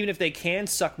if they can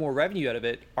suck more revenue out of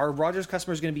it, are Rogers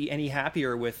customers going to be any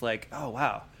happier with like, oh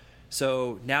wow,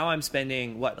 so now I'm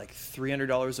spending like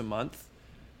 $300 a month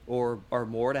or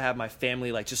more to have my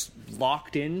family like just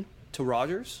locked in to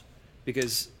Rogers,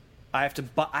 because I have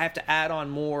to add on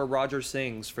more Rogers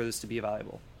things for this to be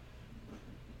valuable.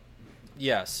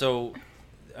 Yeah, so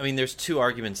I mean, there's two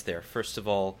arguments there. First of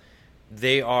all,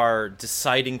 they are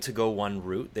deciding to go one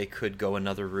route. They could go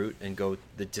another route and go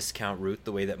the discount route,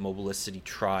 the way that Mobilicity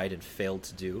tried and failed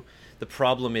to do. The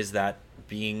problem is that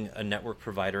being a network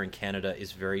provider in Canada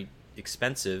is very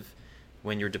expensive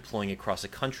when you're deploying across a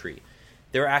country.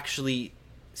 They're actually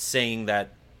saying that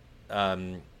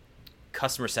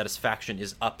customer satisfaction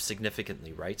is up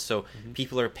significantly, right? So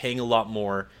people are paying a lot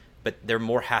more, but they're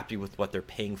more happy with what they're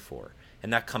paying for.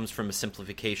 And that comes from a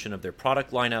simplification of their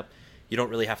product lineup. You don't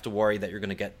really have to worry that you're going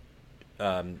to get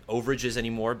overages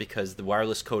anymore, because the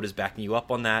wireless code is backing you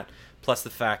up on that. Plus the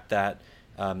fact that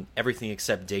everything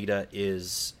except data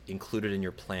is included in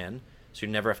your plan, so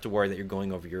you never have to worry that you're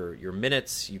going over your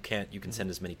minutes. You can send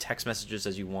as many text messages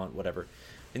as you want, whatever.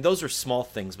 And those are small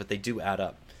things, but they do add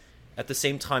up. At the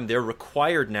same time, they're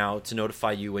required now to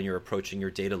notify you when you're approaching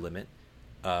your data limit.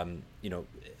 A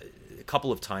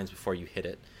couple of times before you hit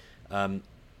it.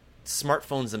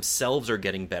 Smartphones themselves are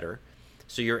getting better.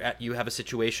 So you have a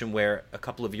situation where a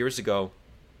couple of years ago,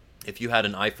 if you had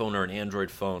an iPhone or an Android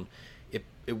phone,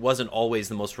 it wasn't always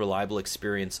the most reliable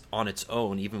experience on its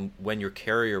own, even when your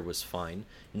carrier was fine.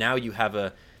 Now you have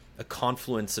a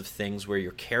confluence of things where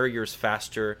your carrier's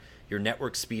faster, your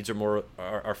network speeds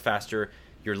are faster,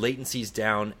 your latency's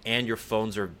down, and your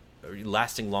phones are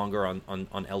lasting longer on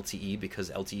LTE, because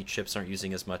LTE chips aren't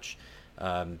using as much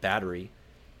battery.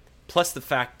 Plus the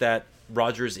fact that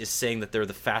Rogers is saying that they're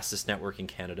the fastest network in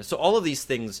Canada. So all of these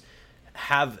things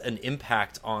have an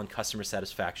impact on customer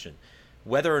satisfaction.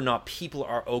 Whether or not people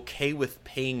are okay with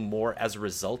paying more as a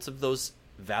result of those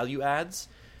value adds,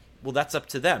 well, that's up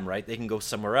to them, right? They can go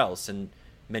somewhere else, and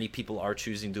many people are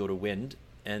choosing to go to Wind,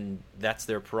 and that's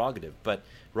their prerogative. But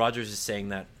Rogers is saying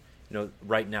that,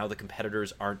 right now the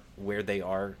competitors aren't where they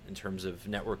are in terms of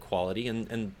network quality,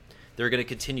 and they're going to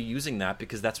continue using that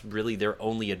because that's really their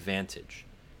only advantage.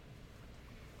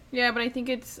 Yeah, but I think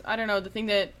I don't know, the thing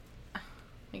that,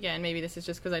 again, maybe this is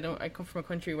just because I come from a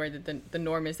country where the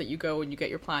norm is that you go and you get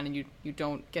your plan and you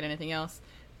don't get anything else.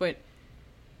 But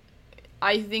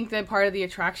I think that part of the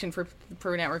attraction for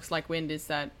networks like Wind is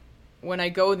that when I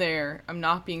go there, I'm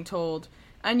not being told,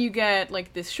 and you get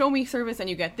like this show me service, and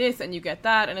you get this and you get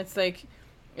that, and it's like,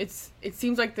 it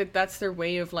seems like that's their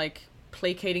way of like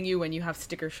placating you when you have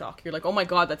sticker shock. You're like, oh my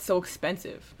god, that's so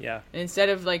expensive. Yeah. And instead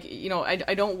of like,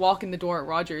 I don't walk in the door at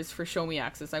Rogers for show me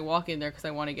access. I walk in there because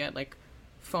I want to get like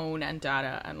phone and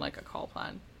data and like a call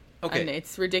plan. Okay. And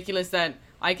it's ridiculous that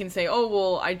I can say, oh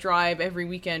well, I drive every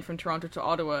weekend from Toronto to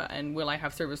Ottawa, and will I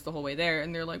have service the whole way there?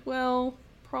 And they're like, well,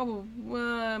 probably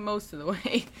most of the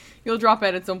way. You'll drop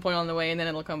out at some point on the way, and then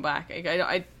it'll come back.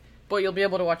 But you'll be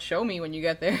able to watch Show Me when you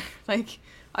get there. Like,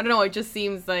 I don't know. It just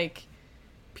seems like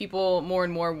people more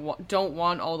and more don't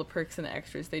want all the perks and the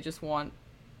extras. They just want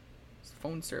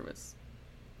phone service.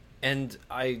 And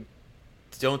I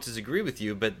don't disagree with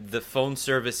you, but the phone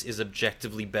service is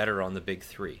objectively better on the big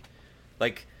three.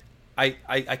 Like,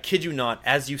 I kid you not,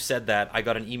 as you said that, I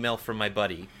got an email from my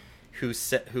buddy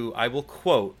who I will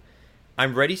quote,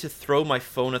 "I'm ready to throw my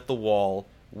phone at the wall.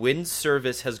 Wind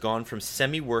service has gone from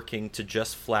semi-working to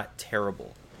just flat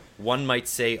terrible. One might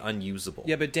say unusable."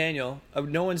 Yeah, but Daniel,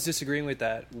 no one's disagreeing with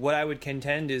that. What I would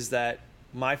contend is that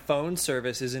my phone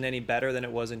service isn't any better than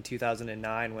it was in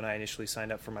 2009 when I initially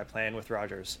signed up for my plan with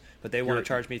Rogers. But they want to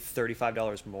charge me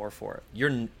 $35 more for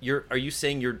it. Are you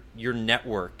saying your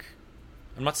network?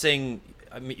 I'm not saying.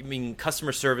 I mean,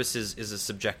 customer service is a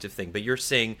subjective thing, but you're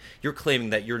claiming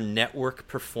that your network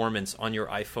performance on your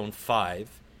iPhone 5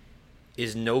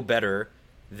 is no better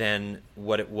than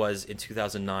what it was in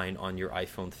 2009 on your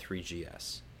iPhone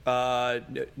 3GS.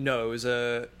 No, it was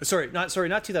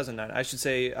not 2009. I should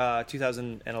say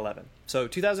 2011. So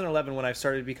 2011, when I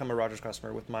started to become a Rogers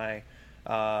customer with my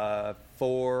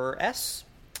 4S,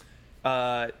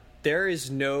 there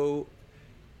is no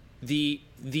the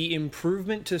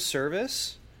improvement to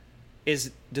service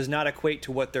does not equate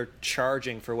to what they're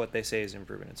charging for what they say is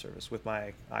improvement in service with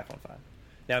my iPhone 5.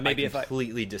 Now, maybe I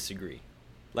completely disagree.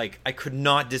 Like, I could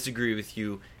not disagree with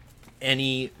you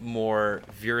any more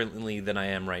virulently than I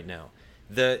am right now.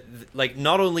 Like,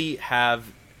 not only have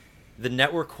the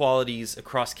network qualities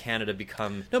across Canada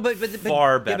become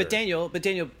far better. Yeah, but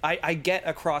Daniel, I get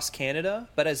across Canada,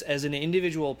 but as an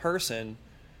individual person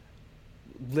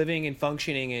living and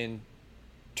functioning in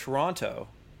Toronto,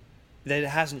 that it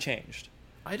hasn't changed.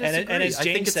 I disagree. And as James I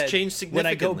think it's said, changed significantly. when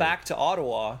I go back to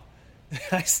Ottawa,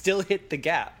 I still hit the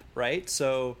gap, right?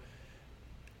 So,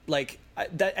 like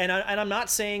that, and I'm not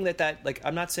saying that like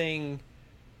I'm not saying.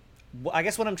 I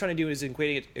guess what I'm trying to do is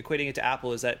equating it to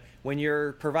Apple is that when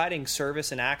you're providing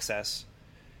service and access,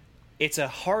 it's a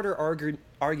harder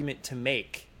argument to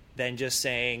make than just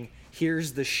saying,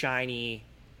 here's the shiny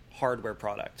hardware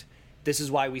product. This is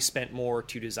why we spent more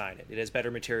to design it. It has better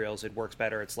materials. It works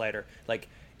better. It's lighter. Like,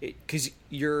 because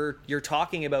you're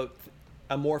talking about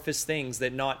amorphous things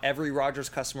that not every Rogers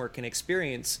customer can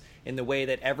experience in the way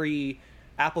that every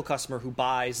Apple customer who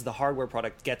buys the hardware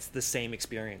product gets the same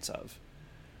experience of.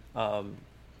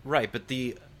 Right, but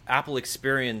the Apple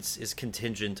experience is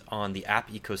contingent on the app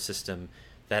ecosystem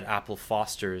that Apple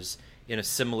fosters in a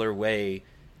similar way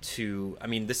to, I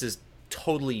mean, this is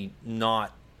totally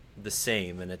not the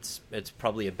same, and it's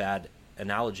probably a bad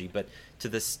analogy, but to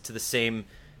the same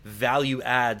value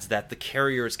adds that the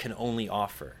carriers can only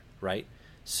offer, right?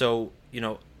 So,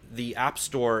 the App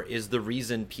Store is the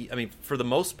reason, for the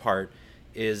most part,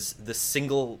 is the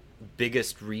single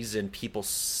biggest reason people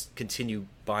continue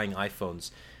buying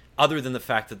iPhones, other than the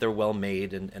fact that they're well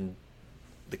made and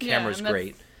the camera's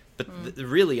great. But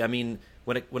really, I mean,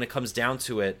 when it comes down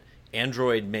to it,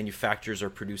 Android manufacturers are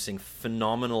producing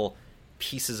phenomenal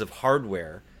pieces of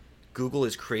hardware. Google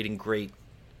is creating great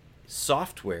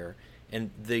software,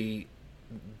 and the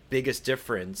biggest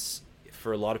difference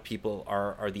for a lot of people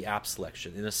are the app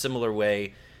selection. In a similar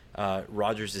way,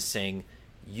 Rogers is saying,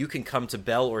 you can come to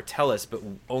Bell or TELUS, but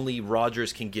only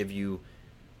Rogers can give you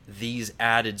these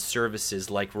added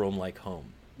services like Roam Like Home.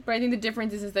 But I think the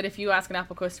difference is that if you ask an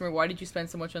Apple customer, why did you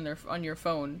spend so much on your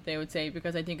phone, they would say,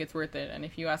 because I think it's worth it. And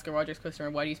if you ask a Rogers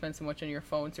customer, why do you spend so much on your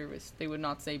phone service, they would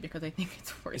not say, because I think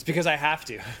it's worth it. It's because I have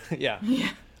to. Yeah.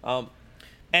 And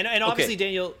obviously, okay.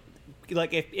 Daniel,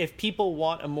 like if people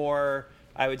want a more,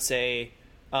 I would say,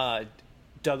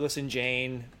 Douglas and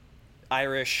Jane,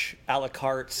 Irish a la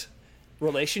carte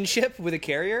relationship with a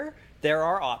carrier, there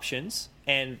are options,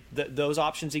 and those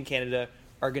options in Canada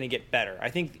are going to get better. I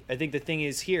think the thing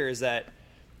is here is that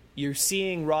you're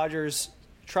seeing Rogers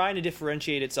trying to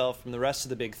differentiate itself from the rest of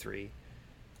the big three,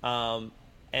 and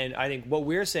I think what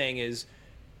we're saying is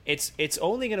it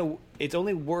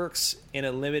only works in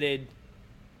a limited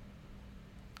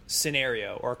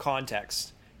scenario or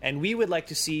context, and we would like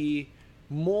to see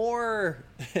more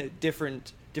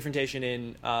differentiation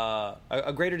in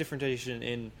a greater differentiation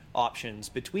in options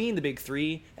between the big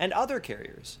three and other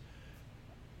carriers.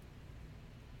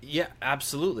 Yeah,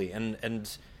 absolutely.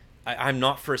 And I'm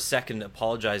not for a second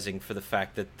apologizing for the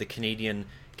fact that the Canadian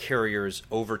carriers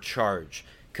overcharge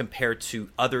compared to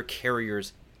other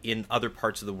carriers in other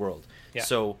parts of the world. Yeah.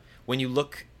 So when you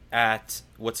look at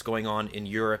what's going on in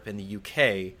Europe and the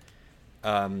UK,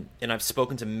 and I've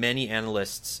spoken to many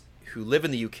analysts who live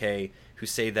in the UK who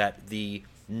say that the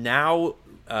now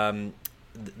deployed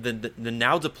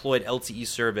LTE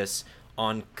service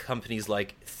on companies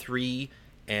like 3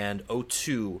 and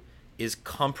O2 is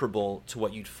comparable to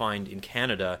what you'd find in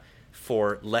Canada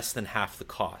for less than half the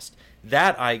cost.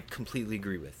 That I completely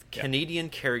agree with. Yeah. Canadian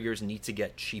carriers need to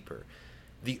get cheaper.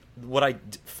 What I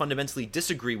fundamentally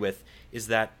disagree with is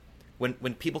that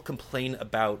when people complain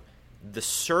about the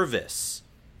service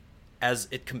as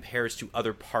it compares to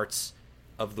other parts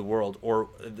of the world, or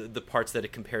the parts that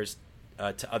it compares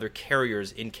to other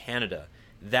carriers in Canada,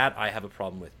 that I have a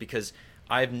problem with, because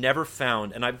I've never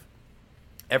found, and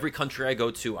every country I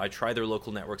go to, I try their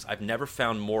local networks. I've never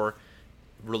found more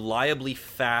reliably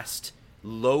fast,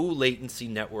 low latency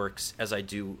networks as I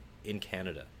do in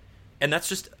Canada, and that's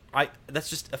just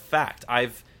a fact.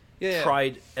 I've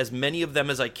tried as many of them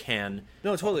as I can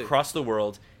across the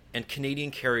world, and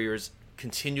Canadian carriers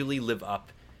continually live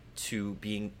up to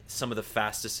being some of the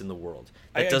fastest in the world.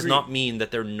 That does not mean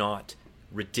that they're not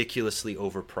ridiculously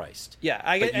overpriced. Yeah,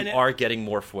 but you are getting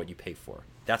more for what you pay for.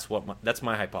 That's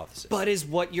my hypothesis. But is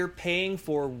what you're paying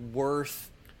for worth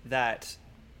that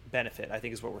benefit? I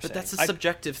think is what we're saying. But that's a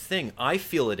subjective thing. I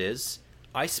feel it is.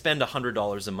 I spend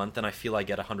 $100 a month, and I feel I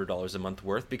get $100 a month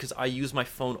worth because I use my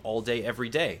phone all day, every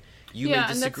day. You may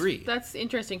disagree. And that's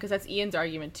interesting, because that's Ian's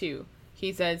argument too.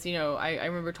 He says, I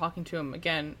remember talking to him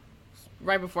again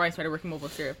right before I started working Mobile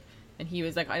Syrup, and he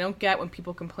was like, I don't get when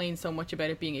people complain so much about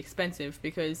it being expensive,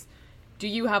 because Do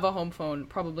you have a home phone?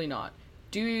 Probably not.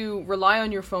 Do you rely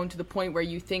on your phone to the point where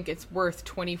you think it's worth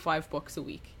 $25 a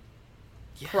week?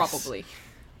 Yes. Probably.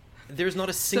 There's not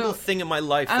a single So- thing in my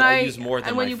life that I use more than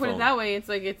and when my you phone. put it that way, it's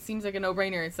like, it seems like a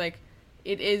no-brainer. It's like,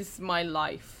 it is my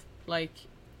life. Like,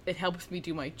 it helps me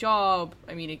do my job.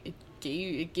 I mean,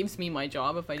 it gives me my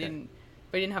job. If I didn't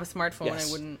have a smartphone, Yes.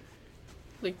 I wouldn't.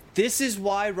 Like, This is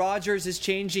why Rogers is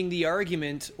changing the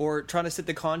argument or trying to set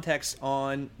the context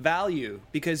on value,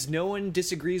 because no one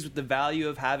disagrees with the value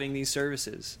of having these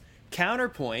services.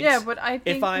 Counterpoint. Yeah, but I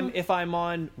think if I'm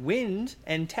on Wind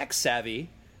and tech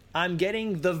savvy, I'm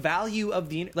getting the value of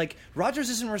the like Rogers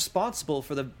isn't responsible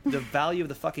for the value of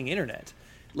the fucking internet.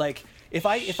 Like if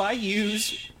I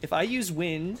use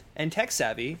Wind and tech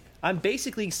savvy, I'm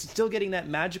basically still getting that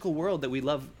magical world that we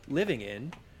love living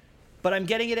in, but I'm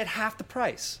getting it at half the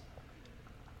price.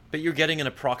 But you're getting an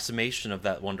approximation of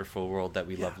that wonderful world that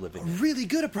we love living A in. really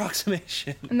good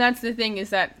approximation. and that's the thing, is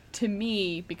that to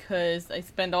me, because I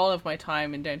spend all of my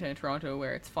time in downtown Toronto,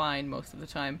 where it's fine most of the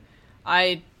time,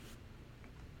 I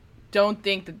don't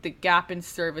think that the gap in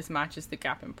service matches the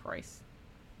gap in price.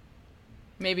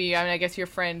 Maybe, I mean, I guess your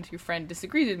friend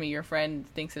disagrees with me. Your friend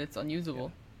thinks that it's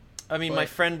unusable. I mean, my But-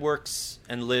 friend works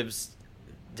and lives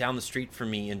down the street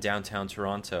from me in downtown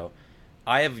Toronto.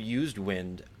 I have used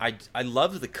Wind. I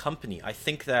love the company. I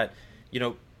think that,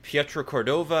 Pietro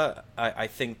Cordova, I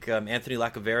think Anthony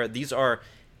Lacavera, these are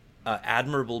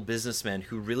admirable businessmen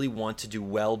who really want to do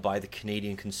well by the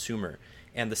Canadian consumer.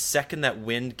 And the second that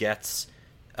Wind gets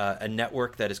a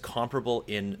network that is comparable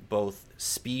in both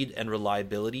speed and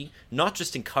reliability, not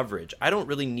just in coverage. I don't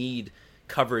really need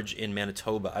coverage in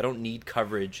Manitoba. I don't need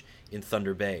coverage in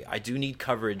Thunder Bay. I do need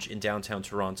coverage in downtown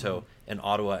Toronto and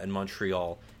Ottawa and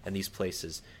Montreal and these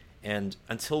places. And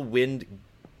until Wind,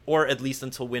 or at least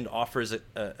until Wind offers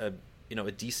a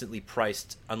decently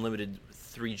priced unlimited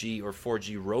 3G or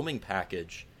 4G roaming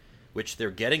package, which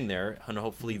they're getting there, and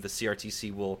hopefully the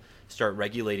CRTC will start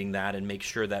regulating that and make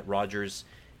sure that Rogers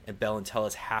and Bell and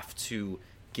Telus have to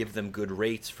give them good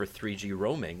rates for 3G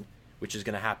roaming, which is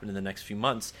going to happen in the next few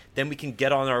months, then we can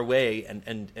get on our way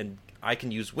and I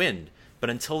can use Wind. But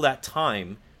until that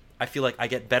time, I feel like I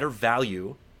get better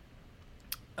value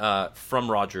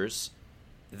from Rogers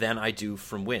than I do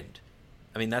from Wind.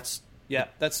 I mean, that's tough.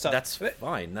 That's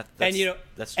fine. That's and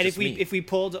just me. if we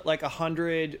pulled like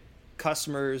 100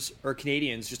 customers or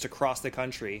Canadians just across the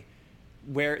country,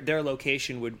 where their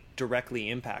location would directly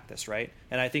impact this, right?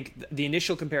 And I think the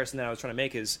initial comparison that I was trying to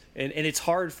make is, and it's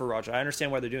hard for Roger. I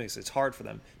understand why they're doing this. It's hard for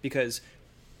them because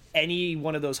any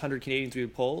one of those 100 Canadians we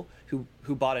would pull who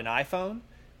bought an iPhone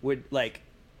would like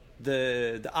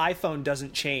the iPhone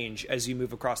doesn't change as you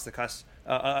move across the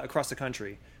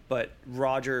country, but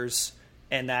Rogers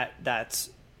and that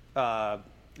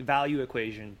value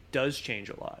equation does change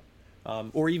a lot,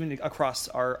 or even across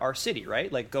our city,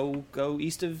 right? Like go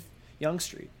east of Yonge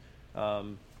Street.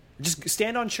 Just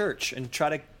stand on Church and try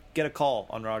to get a call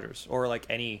on Rogers or like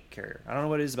any carrier. I don't know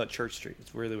what it is about Church Street.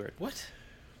 It's really weird. What?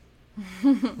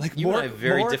 Like You and I have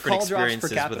very different call drops per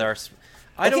experiences capita. with our.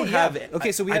 I don't have.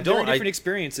 Okay, so we I have don't- very I- different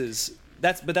experiences.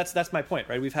 That's my point,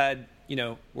 right? We've had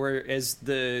whereas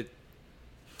the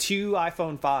two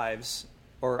iPhone 5s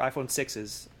or iPhone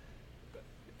 6s,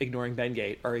 ignoring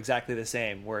Bengate, are exactly the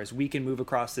same. Whereas we can move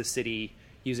across the city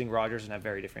using Rogers and have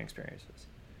very different experiences.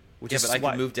 Which Yeah, is but I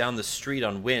why- could move down the street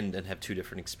on Wind and have two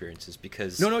different experiences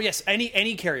because No, yes,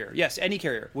 any carrier. Yes, any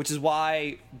carrier. Which is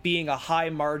why being a high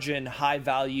margin, high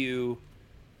value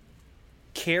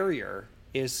carrier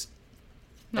is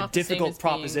Not a the same difficult as being-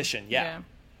 proposition. Yeah.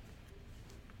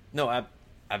 No,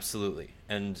 absolutely.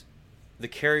 And the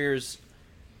carriers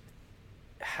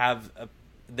have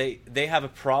they have a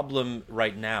problem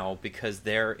right now because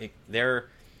they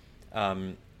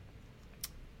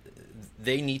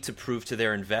need to prove to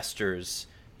their investors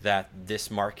that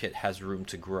this market has room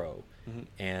to grow. Mm-hmm.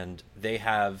 And they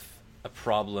have a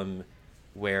problem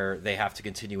where they have to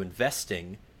continue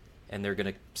investing, and they're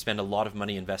going to spend a lot of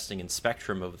money investing in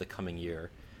spectrum over the coming year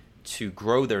to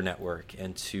grow their network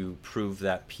and to prove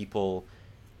that people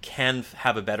can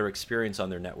have a better experience on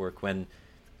their network when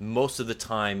most of the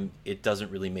time it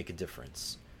doesn't really make a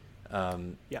difference.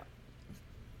 Yeah.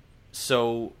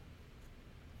 So,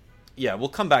 yeah, we'll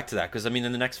come back to that because I mean,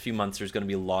 in the next few months, there's going to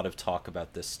be a lot of talk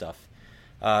about this stuff.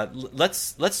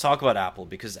 Let's talk about Apple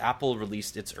because Apple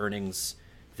released its earnings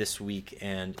this week,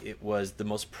 and it was the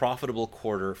most profitable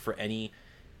quarter for any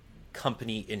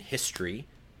company in history,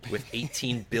 with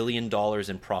 $18 billion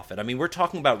in profit. I mean, we're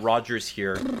talking about Rogers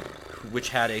here, which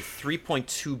had a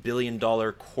 $3.2 billion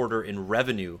quarter in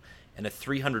revenue and a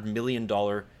 $300 million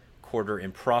quarter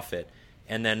in profit.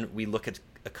 And then we look at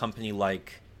a company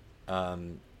like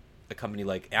a company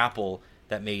like Apple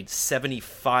that made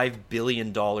 $75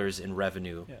 billion in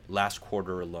revenue last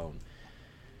quarter alone.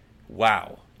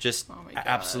 Wow. Just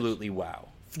absolutely wow.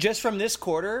 Just from this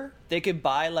quarter, they could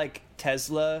buy like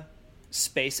Tesla,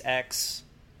 SpaceX,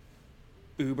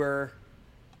 Uber,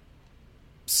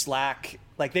 Slack.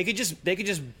 Like they could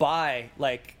just buy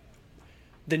like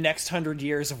the next 100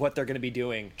 years of what they're going to be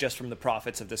doing just from the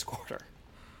profits of this quarter.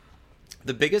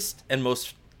 The biggest and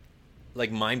most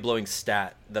like mind-blowing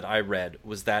stat that I read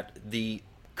was that the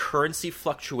currency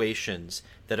fluctuations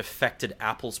that affected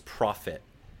Apple's profit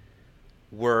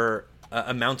were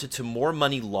amounted to more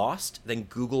money lost than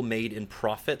Google made in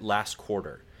profit last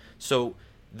quarter. So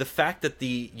the fact that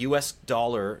the US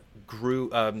dollar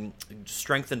grew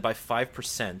strengthened by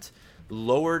 5%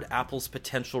 lowered Apple's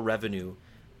potential revenue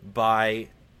by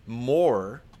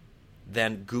more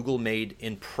than Google made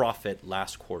in profit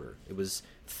last quarter. It was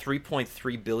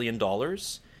 $3.3 billion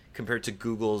compared to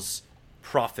Google's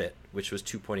profit, which was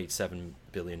 $2.87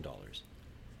 billion.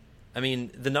 I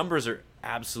mean, the numbers are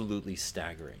absolutely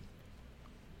staggering.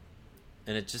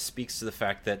 And it just speaks to the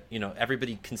fact that, you know,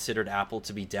 everybody considered Apple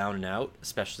to be down and out,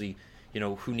 especially, you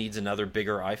know, who needs another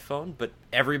bigger iPhone? But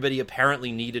everybody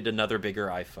apparently needed another bigger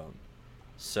iPhone.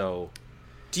 So,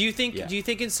 do you think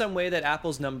in some way that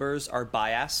Apple's numbers are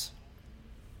bias?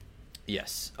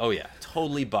 Yes. Oh yeah,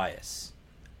 totally bias.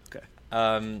 Okay.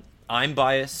 I'm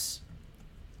bias.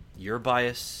 You're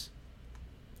bias.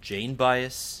 Jane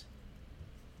bias.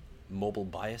 Mobile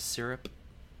bias syrup.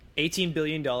 $18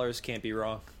 billion can't be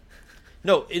wrong.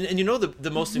 No, and you know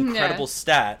the most incredible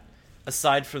stat,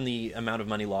 aside from the amount of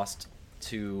money lost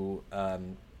to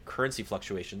currency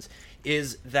fluctuations,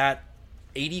 is that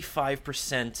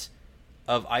 85%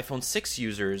 of iPhone 6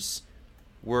 users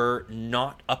were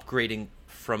not upgrading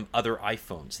from other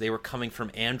iPhones. They were coming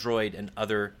from Android and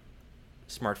other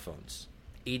smartphones.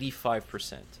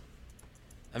 85%.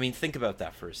 I mean, think about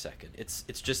that for a second. It's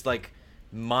just like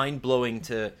mind-blowing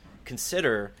to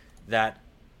consider that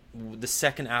the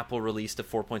second Apple released a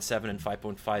 4.7 and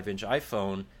 5.5 inch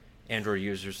iPhone, Android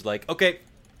users were like, okay,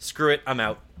 screw it, I'm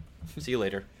out. See you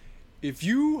later. If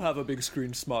you have a big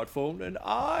screen smartphone and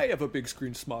I have a big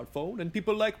screen smartphone and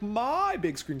people like my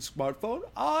big screen smartphone,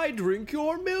 I drink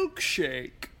your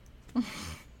milkshake.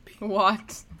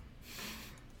 What?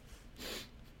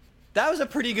 That was a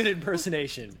pretty good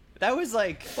impersonation. That was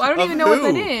like... Well, I don't even know what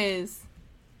that is.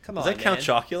 Come on, Is that Count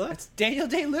man. Chocula? That's Daniel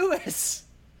Day-Lewis.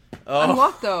 In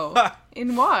what, though?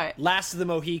 In what? Last of the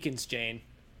Mohicans, Jane.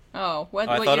 Oh, what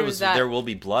I what thought year it was that? There Will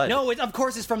Be Blood. No, of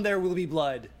course it's from There Will Be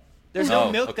Blood. There's no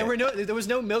Oh, milk. okay. There was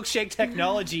no milkshake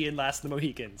technology in Last of the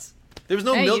Mohicans. There was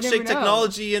no Hey, you never milkshake know.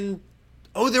 technology in...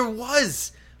 Oh, there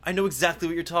was! I know exactly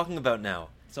what you're talking about now.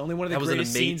 It's only one of the That was an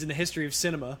greatest ama- scenes in the history of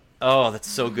cinema. Oh, that's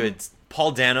so good.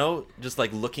 Paul Dano just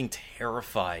like looking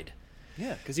terrified.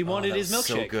 Yeah, because he Oh, wanted that his was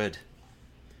milkshake. so good.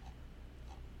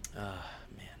 Man,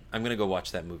 I'm gonna go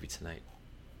watch that movie tonight.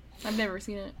 I've never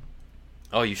seen it.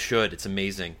 Oh, you should. It's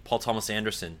amazing. Paul Thomas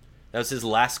Anderson. That was his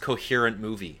last coherent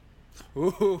movie.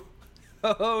 Ooh.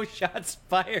 Oh, shots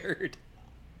fired.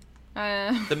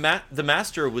 The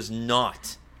Master was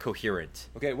not coherent.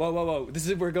 Okay, whoa.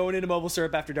 We're going into Mobile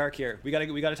Syrup After Dark here. We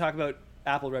gotta talk about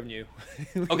Apple revenue.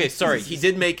 Okay, sorry. He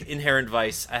did make Inherent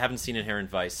Vice. I haven't seen Inherent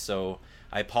Vice, so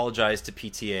I apologize to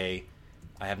PTA.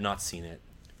 I have not seen it.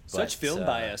 Such film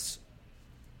bias.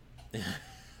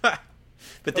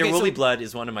 But There Okay, Will so- Be Blood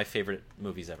is one of my favorite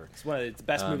movies ever. It's one of the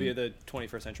best movie of the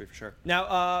 21st century for sure.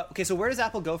 Now, okay, so where does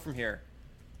Apple go from here?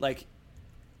 Like,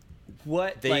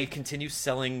 what? They like, continue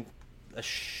selling a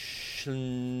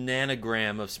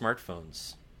shenanagram of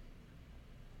smartphones.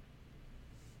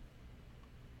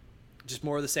 just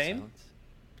more of the same? Silence.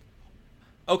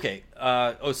 Okay.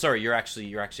 Sorry. You're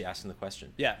actually asking the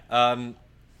question. Yeah.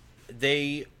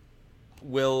 They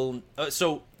will.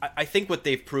 So I think what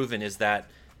they've proven is that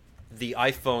the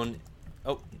iPhone.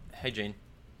 Oh, hey Jane.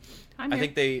 I'm I here.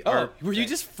 think they Oh, are. were you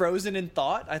just frozen in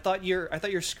thought? I thought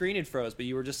your screen had froze, but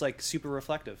you were just like super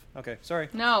reflective. Okay, sorry.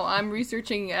 No, I'm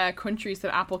researching countries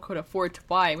that Apple could afford to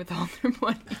buy with all their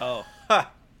money. Oh,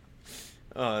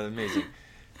 Oh, amazing.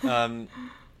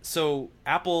 So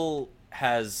Apple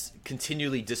has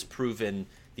continually disproven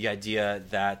the idea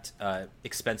that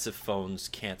expensive phones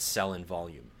can't sell in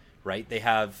volume, right? They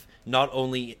have not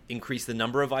only increased the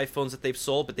number of iPhones that they've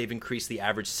sold, but they've increased the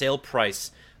average sale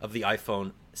price of the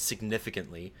iPhone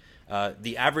significantly.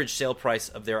 The average sale price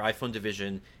of their iPhone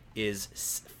division is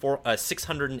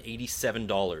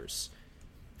 $687.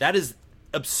 That is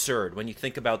absurd when you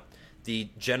think about the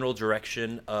general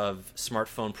direction of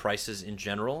smartphone prices in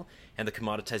general and the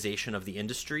commoditization of the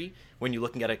industry. When you're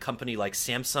looking at a company like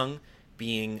Samsung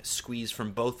being squeezed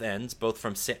from both ends, both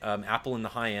from Apple in the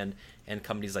high end and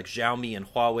companies like Xiaomi and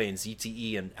Huawei and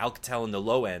ZTE and Alcatel in the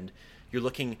low end. You're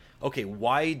looking, okay,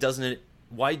 why doesn't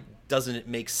it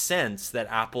make sense that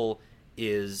Apple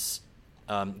is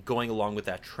going along with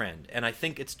that trend? And I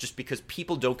think it's just because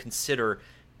people don't consider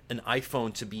an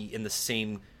iPhone to be in the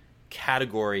same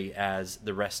category as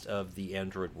the rest of the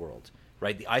Android world,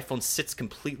 right? The iPhone sits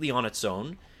completely on its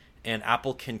own, and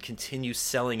Apple can continue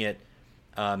selling it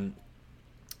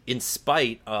in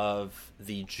spite of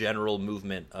the general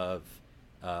movement of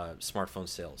smartphone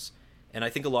sales. And I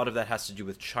think a lot of that has to do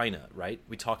with China, right?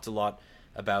 We talked a lot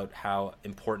about how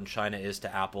important China is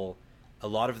to Apple. A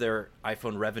lot of their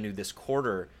iPhone revenue this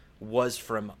quarter was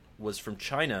from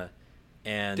China.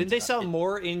 And did they sell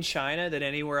more in China than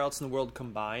anywhere else in the world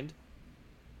combined?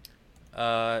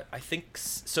 I think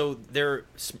so. Their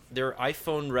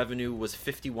iPhone revenue was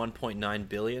 51.9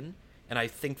 billion, and I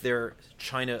think their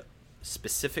China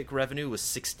specific revenue was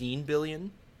 16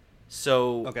 billion.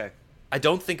 So okay, I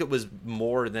don't think it was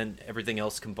more than everything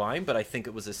else combined, but I think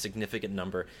it was a significant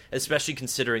number, especially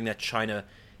considering that China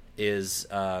is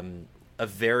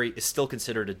is still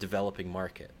considered a developing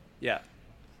market. Yeah.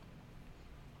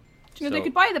 You know, they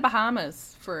could buy the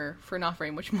Bahamas for not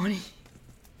very much money.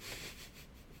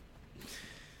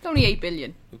 It's only 8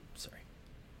 billion. Oops, sorry.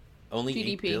 Only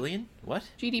GDP. 8 billion? What?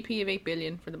 GDP of 8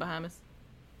 billion for the Bahamas.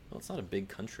 Well, it's not a big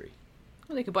country.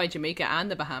 Well, they could buy Jamaica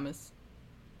and the Bahamas.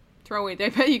 Throw it. I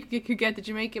bet you could get the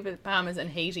Jamaica, the Bahamas,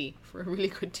 and Haiti for a really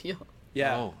good deal.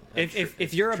 Yeah. Oh,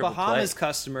 if you're a triple Bahamas play.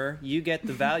 customer, you get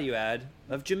the value add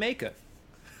of Jamaica.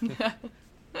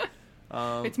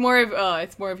 It's more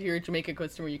of you're a Jamaica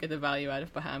customer, you get the value out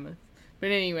of Bahamas. But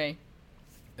anyway,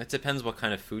 It depends what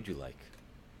kind of food you like.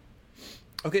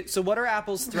 Okay, so what are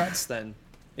Apple's threats then?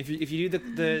 If you do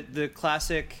the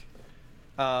classic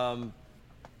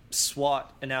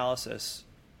SWOT analysis,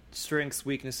 strengths,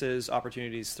 weaknesses,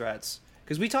 opportunities, threats,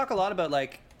 because we talk a lot about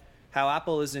like how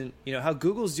Apple isn't, how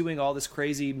Google's doing all this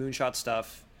crazy moonshot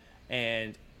stuff,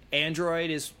 and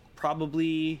Android is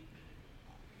probably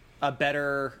a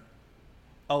better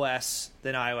OS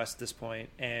than iOS at this point,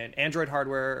 and Android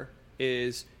hardware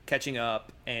is catching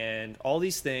up, and all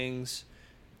these things.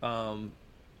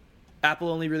 Apple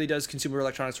only really does consumer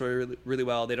electronics really, really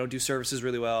well. They don't do services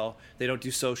really well. They don't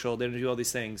do social. They don't do all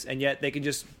these things. And yet they can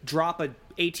just drop a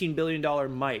 $18 billion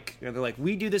mic. They're like,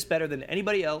 we do this better than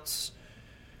anybody else.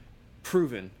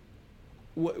 Proven.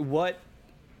 What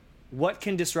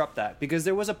can disrupt that? Because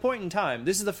there was a point in time,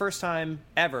 this is the first time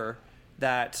ever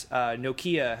that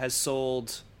Nokia has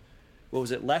sold,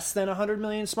 less than 100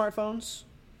 million smartphones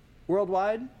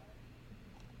worldwide?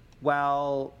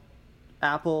 While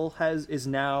Apple is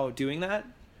now doing that.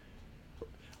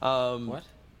 What?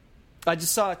 I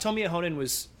just saw Tomoya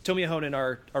Honen,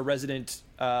 our resident.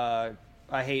 I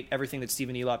hate everything that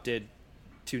Stephen Elop did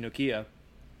to Nokia,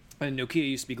 and Nokia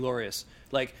used to be glorious.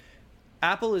 Like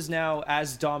Apple is now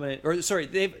as dominant,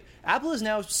 Apple has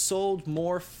now sold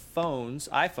more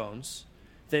iPhones,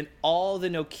 than all the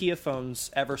Nokia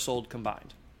phones ever sold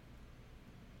combined.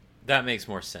 That makes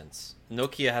more sense.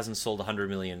 Nokia hasn't sold 100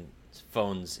 million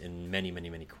phones in many, many,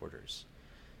 many quarters.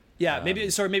 Yeah, maybe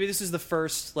this is the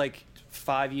first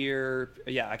 5 year.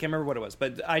 Yeah, I can't remember what it was,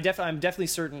 but I'm definitely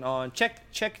certain on check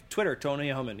Twitter. Tony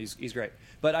Homan, he's great.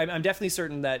 But I'm definitely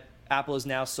certain that Apple has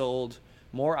now sold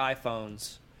more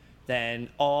iPhones than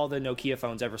all the Nokia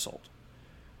phones ever sold.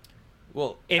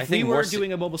 Well, if we were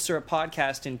doing a Mobile Syrup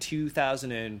podcast in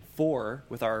 2004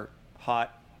 with our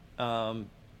hot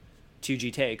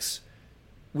 2G takes,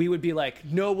 we would be like,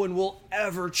 no one will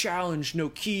ever challenge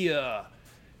Nokia.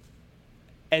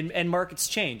 And markets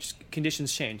change,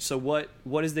 conditions change. So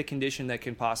what is the condition that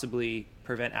can possibly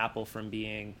prevent Apple from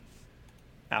being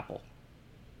Apple?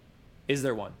 Is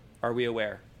there one? Are we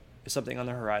aware? Is something on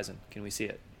the horizon? Can we see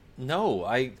it? No,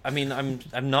 I mean,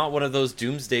 I'm not one of those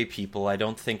doomsday people. I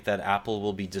don't think that Apple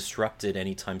will be disrupted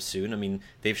anytime soon. I mean,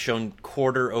 they've shown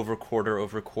quarter over quarter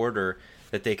over quarter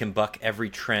that they can buck every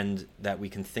trend that we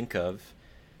can think of.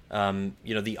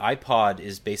 The iPod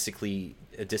is basically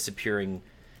disappearing.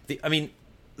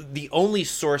 The only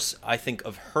source, I think,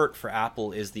 of hurt for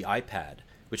Apple is the iPad,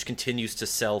 which continues to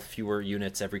sell fewer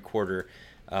units every quarter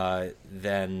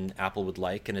than Apple would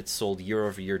like, and it's sold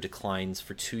year-over-year declines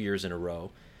for 2 years in a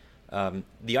row.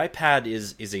 The iPad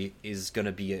is going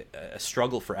to be a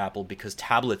struggle for Apple because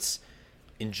tablets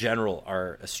in general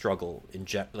are a struggle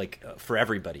for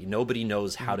everybody. Nobody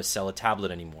knows how to sell a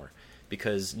tablet anymore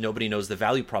because nobody knows the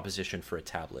value proposition for a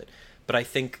tablet. But I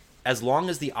think as long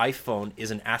as the iPhone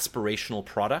is an aspirational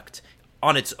product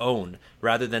on its own,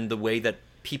 rather than the way that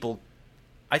people,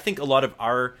 I think a lot of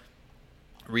our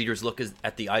readers look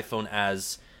at the iPhone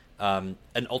as an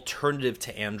alternative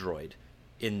to Android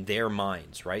in their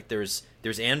minds, right? There's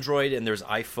Android and there's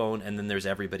iPhone and then there's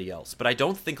everybody else. But I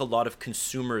don't think a lot of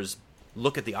consumers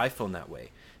look at the iPhone that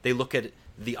way. They look at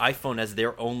the iPhone as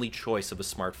their only choice of a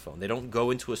smartphone. They don't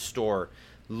go into a store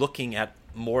looking at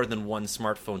more than one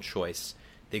smartphone choice.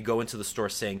 They go into the store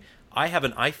saying, I have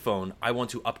an iPhone, I want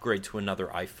to upgrade to another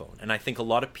iPhone. And I think a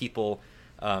lot of people,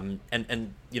 and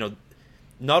you know,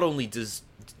 not only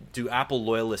do Apple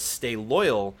loyalists stay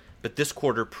loyal, but this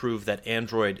quarter proved that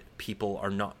Android people are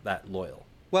not that loyal.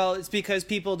 Well, it's because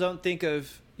people don't think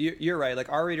of... You're right. Like,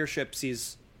 our readership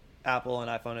sees Apple and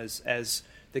iPhone as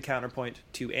the counterpoint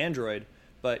to Android.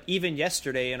 But even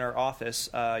yesterday in our office,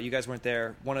 you guys weren't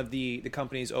there, one of the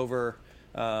companies over,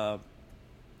 a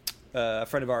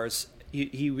friend of ours,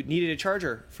 he needed a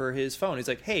charger for his phone. He's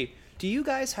like, hey, do you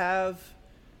guys have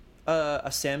a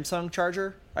Samsung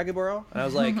charger I could borrow? And I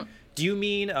was like... Do you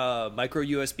mean a micro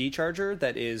USB charger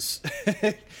that is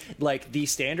like the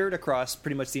standard across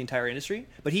pretty much the entire industry?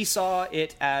 But he saw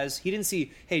it as, he didn't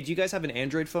see, hey, do you guys have an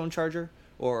Android phone charger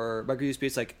or micro USB?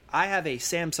 It's like, I have a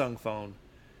Samsung phone.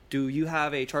 Do you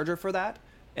have a charger for that?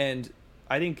 And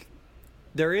I think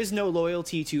there is no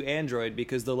loyalty to Android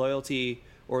because the loyalty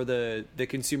or the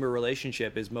consumer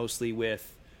relationship is mostly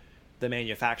with the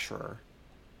manufacturer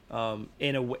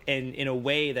in a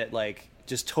way that like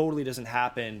just totally doesn't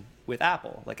happen with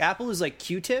Apple. Like, Apple is like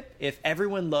Q-tip if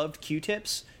everyone loved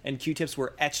Q-tips and Q-tips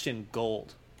were etched in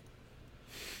gold.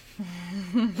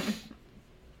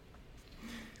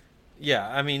 Yeah,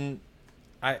 I mean,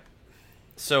 I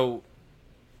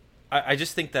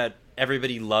just think that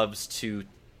everybody loves to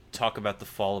talk about the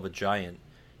fall of a giant,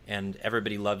 and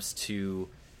everybody loves to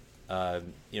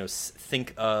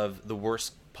think of the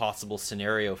worst possible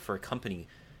scenario for a company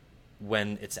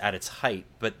when it's at its height.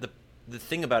 But the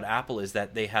thing about Apple is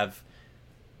that they have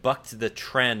bucked the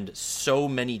trend so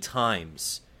many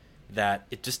times that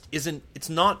it just isn't, it's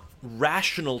not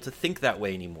rational to think that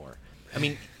way anymore. I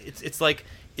mean, it's like,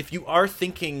 if you are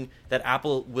thinking that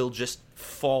Apple will just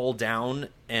fall down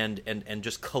and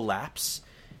just collapse,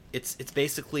 it's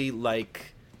basically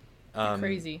like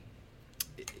crazy.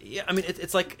 Yeah, I mean,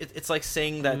 it's like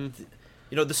saying that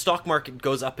the stock market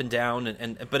goes up and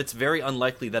down, but it's very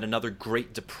unlikely that another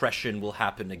Great Depression will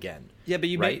happen again. Yeah, but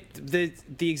you right?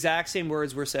 the exact same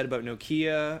words were said about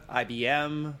Nokia,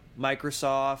 IBM,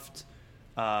 Microsoft,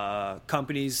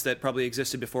 companies that probably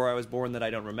existed before I was born that I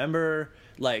don't remember.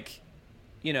 Like,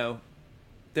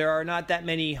 there are not that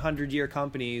many 100-year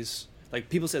companies. Like,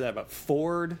 people say that about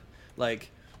Ford. Like,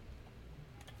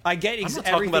 I get I'm not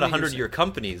talking about 100-year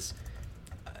companies.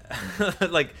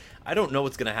 Like, I don't know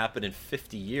what's going to happen in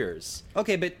 50 years.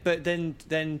 Okay, but then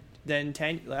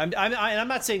 10. I'm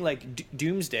not saying like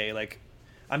doomsday. Like,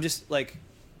 I'm just like,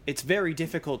 it's very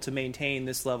difficult to maintain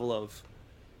this level of.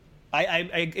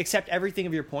 I accept everything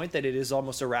of your point that it is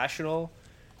almost irrational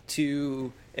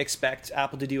to expect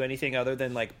Apple to do anything other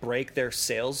than like break their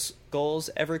sales goals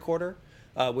every quarter,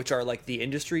 which are like the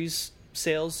industry's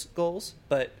sales goals.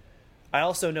 But I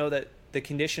also know that the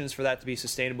conditions for that to be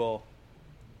sustainable,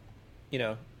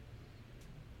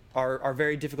 are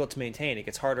very difficult to maintain. It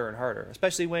gets harder and harder,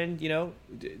 especially when,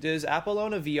 does Apple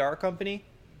own a VR company?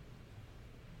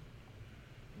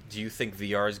 Do you think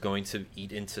VR is going to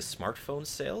eat into smartphone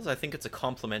sales? I think it's a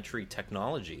complementary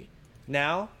technology.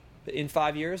 Now, in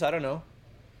 5 years, I don't know.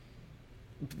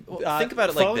 Well, think about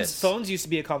it like this. Phones used to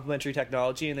be a complementary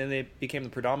technology, and then they became the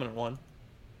predominant one,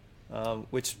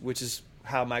 which is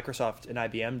how Microsoft and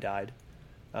IBM died.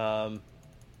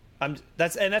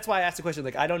 That's why I asked the question.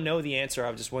 Like, I don't know the answer. I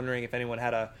was just wondering if anyone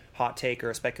had a hot take or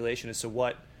a speculation as to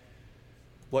what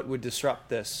would disrupt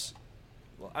this.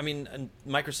 Well, I mean,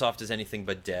 Microsoft is anything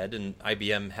but dead, and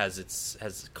IBM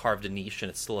has carved a niche, and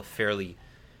it's still a fairly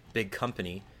big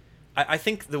company. I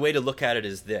think the way to look at it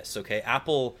is this. Okay,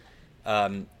 Apple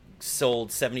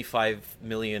sold 75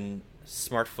 million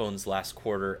smartphones last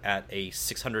quarter at a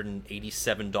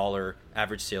 $687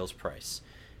 average sales price.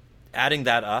 Adding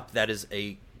that up, that is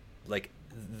an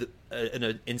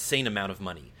insane amount of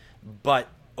money. But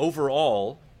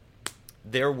overall,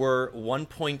 there were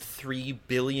 1.3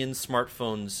 billion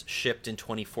smartphones shipped in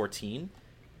 2014,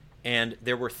 and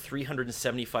there were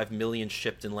 375 million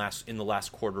shipped in the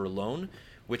last quarter alone,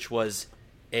 which was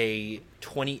a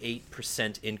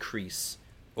 28% increase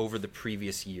over the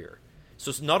previous year.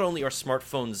 So not only are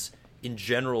smartphones in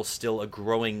general still a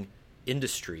growing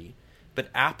industry, but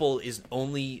Apple is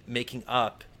only making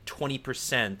up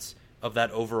 20% of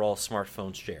that overall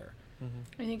smartphone share.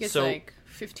 I think it's like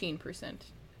 15%.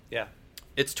 Yeah.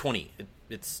 It's 20.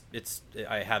 It's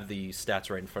I have the stats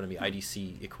right in front of me.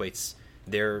 IDC equates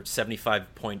They're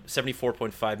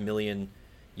 74.5 million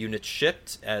units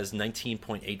shipped as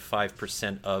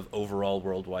 19.85% of overall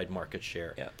worldwide market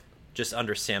share. Yeah. Just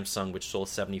under Samsung, which sold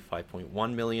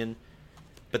 75.1 million.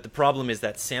 But the problem is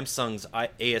that Samsung's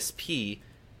ASP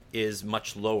is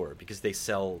much lower because they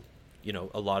sell,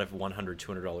 a lot of $100,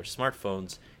 $200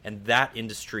 smartphones, and that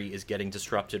industry is getting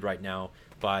disrupted right now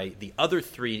by the other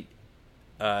three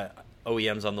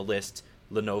OEMs on the list: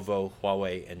 Lenovo,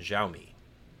 Huawei, and Xiaomi,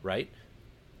 right?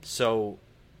 So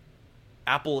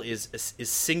Apple is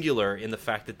singular in the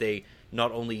fact that they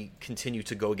not only continue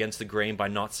to go against the grain by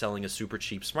not selling a super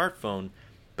cheap smartphone,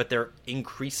 but they're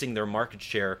increasing their market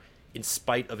share in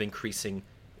spite of increasing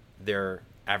their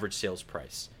average sales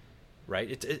price,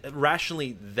 right?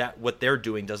 Rationally, that what they're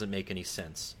doing doesn't make any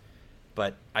sense.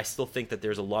 But I still think that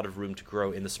there's a lot of room to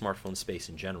grow in the smartphone space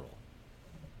in general.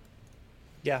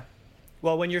 Yeah.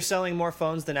 Well, when you're selling more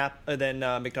phones than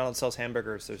McDonald's sells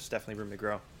hamburgers, there's definitely room to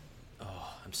grow.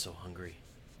 Oh, I'm so hungry.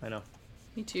 I know.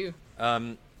 Me too.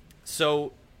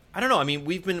 So I don't know. I mean,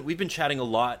 we've been chatting a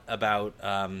lot about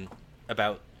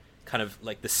kind of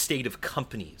like the state of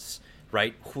companies,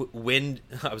 right? Wind.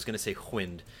 I was going to say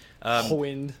Wind.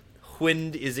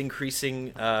 Wind is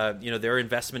increasing. Their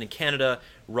investment in Canada.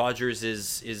 Rogers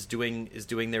is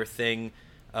doing their thing,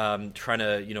 trying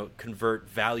to convert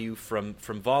value from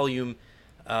volume.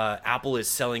 Apple is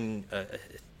selling a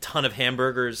ton of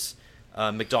hamburgers.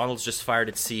 McDonald's just fired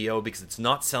its CEO because it's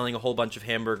not selling a whole bunch of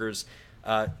hamburgers.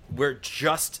 We're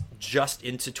just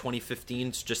into 2015.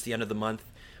 It's just the end of the month.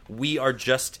 We are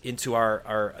just into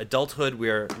our adulthood.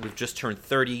 We've just turned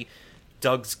 30.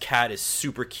 Doug's cat is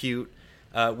super cute.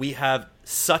 We have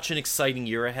such an exciting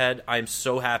year ahead. I'm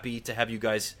so happy to have you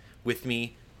guys with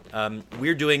me.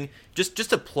 We're doing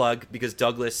just a plug because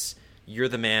Douglas, you're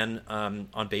the man on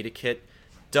BetaKit.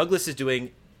 Douglas is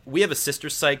doing. We have a sister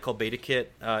site called BetaKit.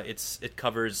 It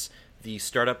covers the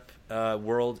startup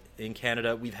world in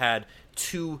Canada. We've had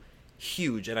 2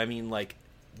 huge, and I mean like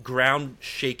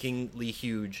ground-shakingly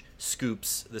huge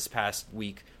scoops this past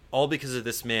week, all because of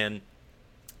this man.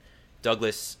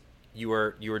 Douglas, you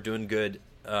are doing good.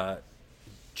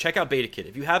 Check out BetaKit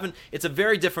if you haven't. It's a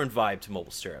very different vibe to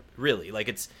Mobile Syrup, really. Like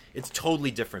it's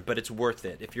totally different, but it's worth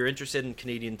it if you're interested in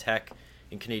Canadian tech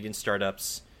and Canadian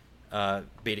startups.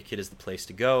 BetaKit is the place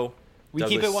to go. We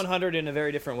keep it 100 in a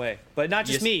very different way, but not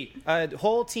just me. A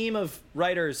whole team of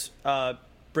writers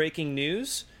breaking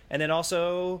news, and then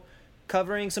also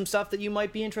covering some stuff that you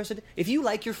might be interested in. If you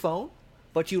like your phone,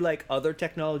 but you like other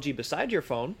technology beside your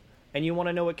phone, and you want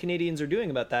to know what Canadians are doing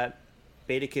about that,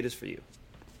 BetaKit is for you.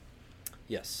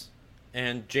 Yes,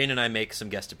 and Jane and I make some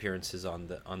guest appearances on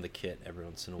the kit every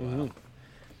once in a while.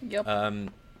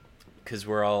 Yep. Because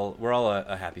we're all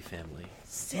a happy family.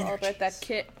 All about that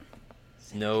kit.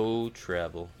 No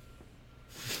trouble.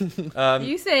 Are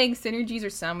you saying synergies or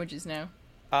sandwiches now?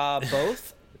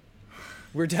 Both.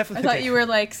 We're definitely. I thought you were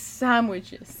like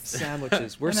sandwiches.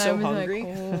 Sandwiches. We're so hungry.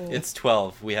 Like, oh. It's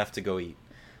 12. We have to go eat.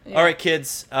 Yeah. All right,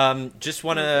 kids. Just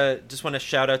wanna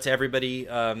shout out to everybody.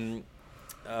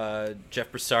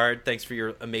 Jeff Broussard, thanks for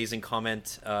your amazing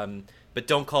comment. But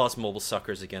don't call us mobile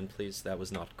suckers again, please. That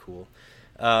was not cool.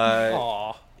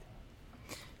 Aww.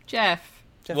 Jeff.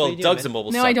 Well, Doug's a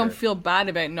mobile sucker. No, I don't feel bad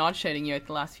about not shouting you out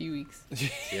the last few weeks.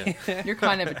 Yeah. You're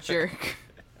kind of a jerk.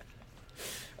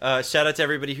 Shout out to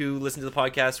everybody who listened to the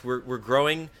podcast. We're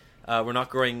growing. We're not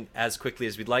growing as quickly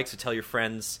as we'd like, so tell your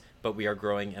friends, but we are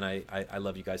growing, and I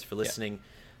love you guys for listening.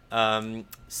 Yeah.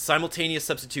 Simultaneous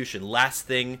substitution. Last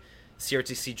thing,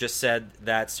 CRTC just said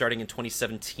that starting in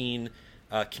 2017,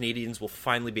 Canadians will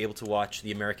finally be able to watch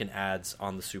the American ads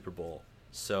on the Super Bowl.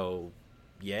 So,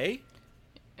 yay.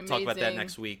 Amazing. Talk about that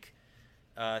next week.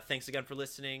 Thanks again for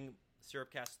listening.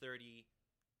 Syrupcast 30.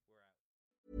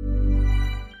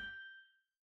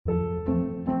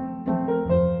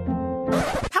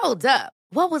 Hold up.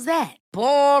 What was that?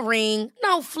 Boring.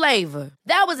 No flavor.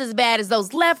 That was as bad as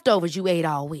those leftovers you ate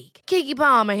all week. Keke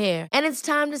Palmer here, and it's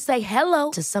time to say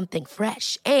hello to something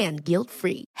fresh and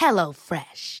guilt-free. Hello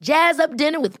Fresh. Jazz up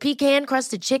dinner with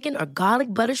pecan-crusted chicken or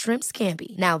garlic butter shrimp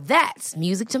scampi. Now that's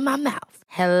music to my mouth.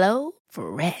 Hello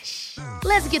Fresh.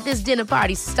 Let's get this dinner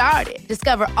party started.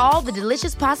 Discover all the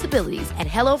delicious possibilities at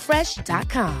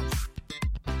HelloFresh.com.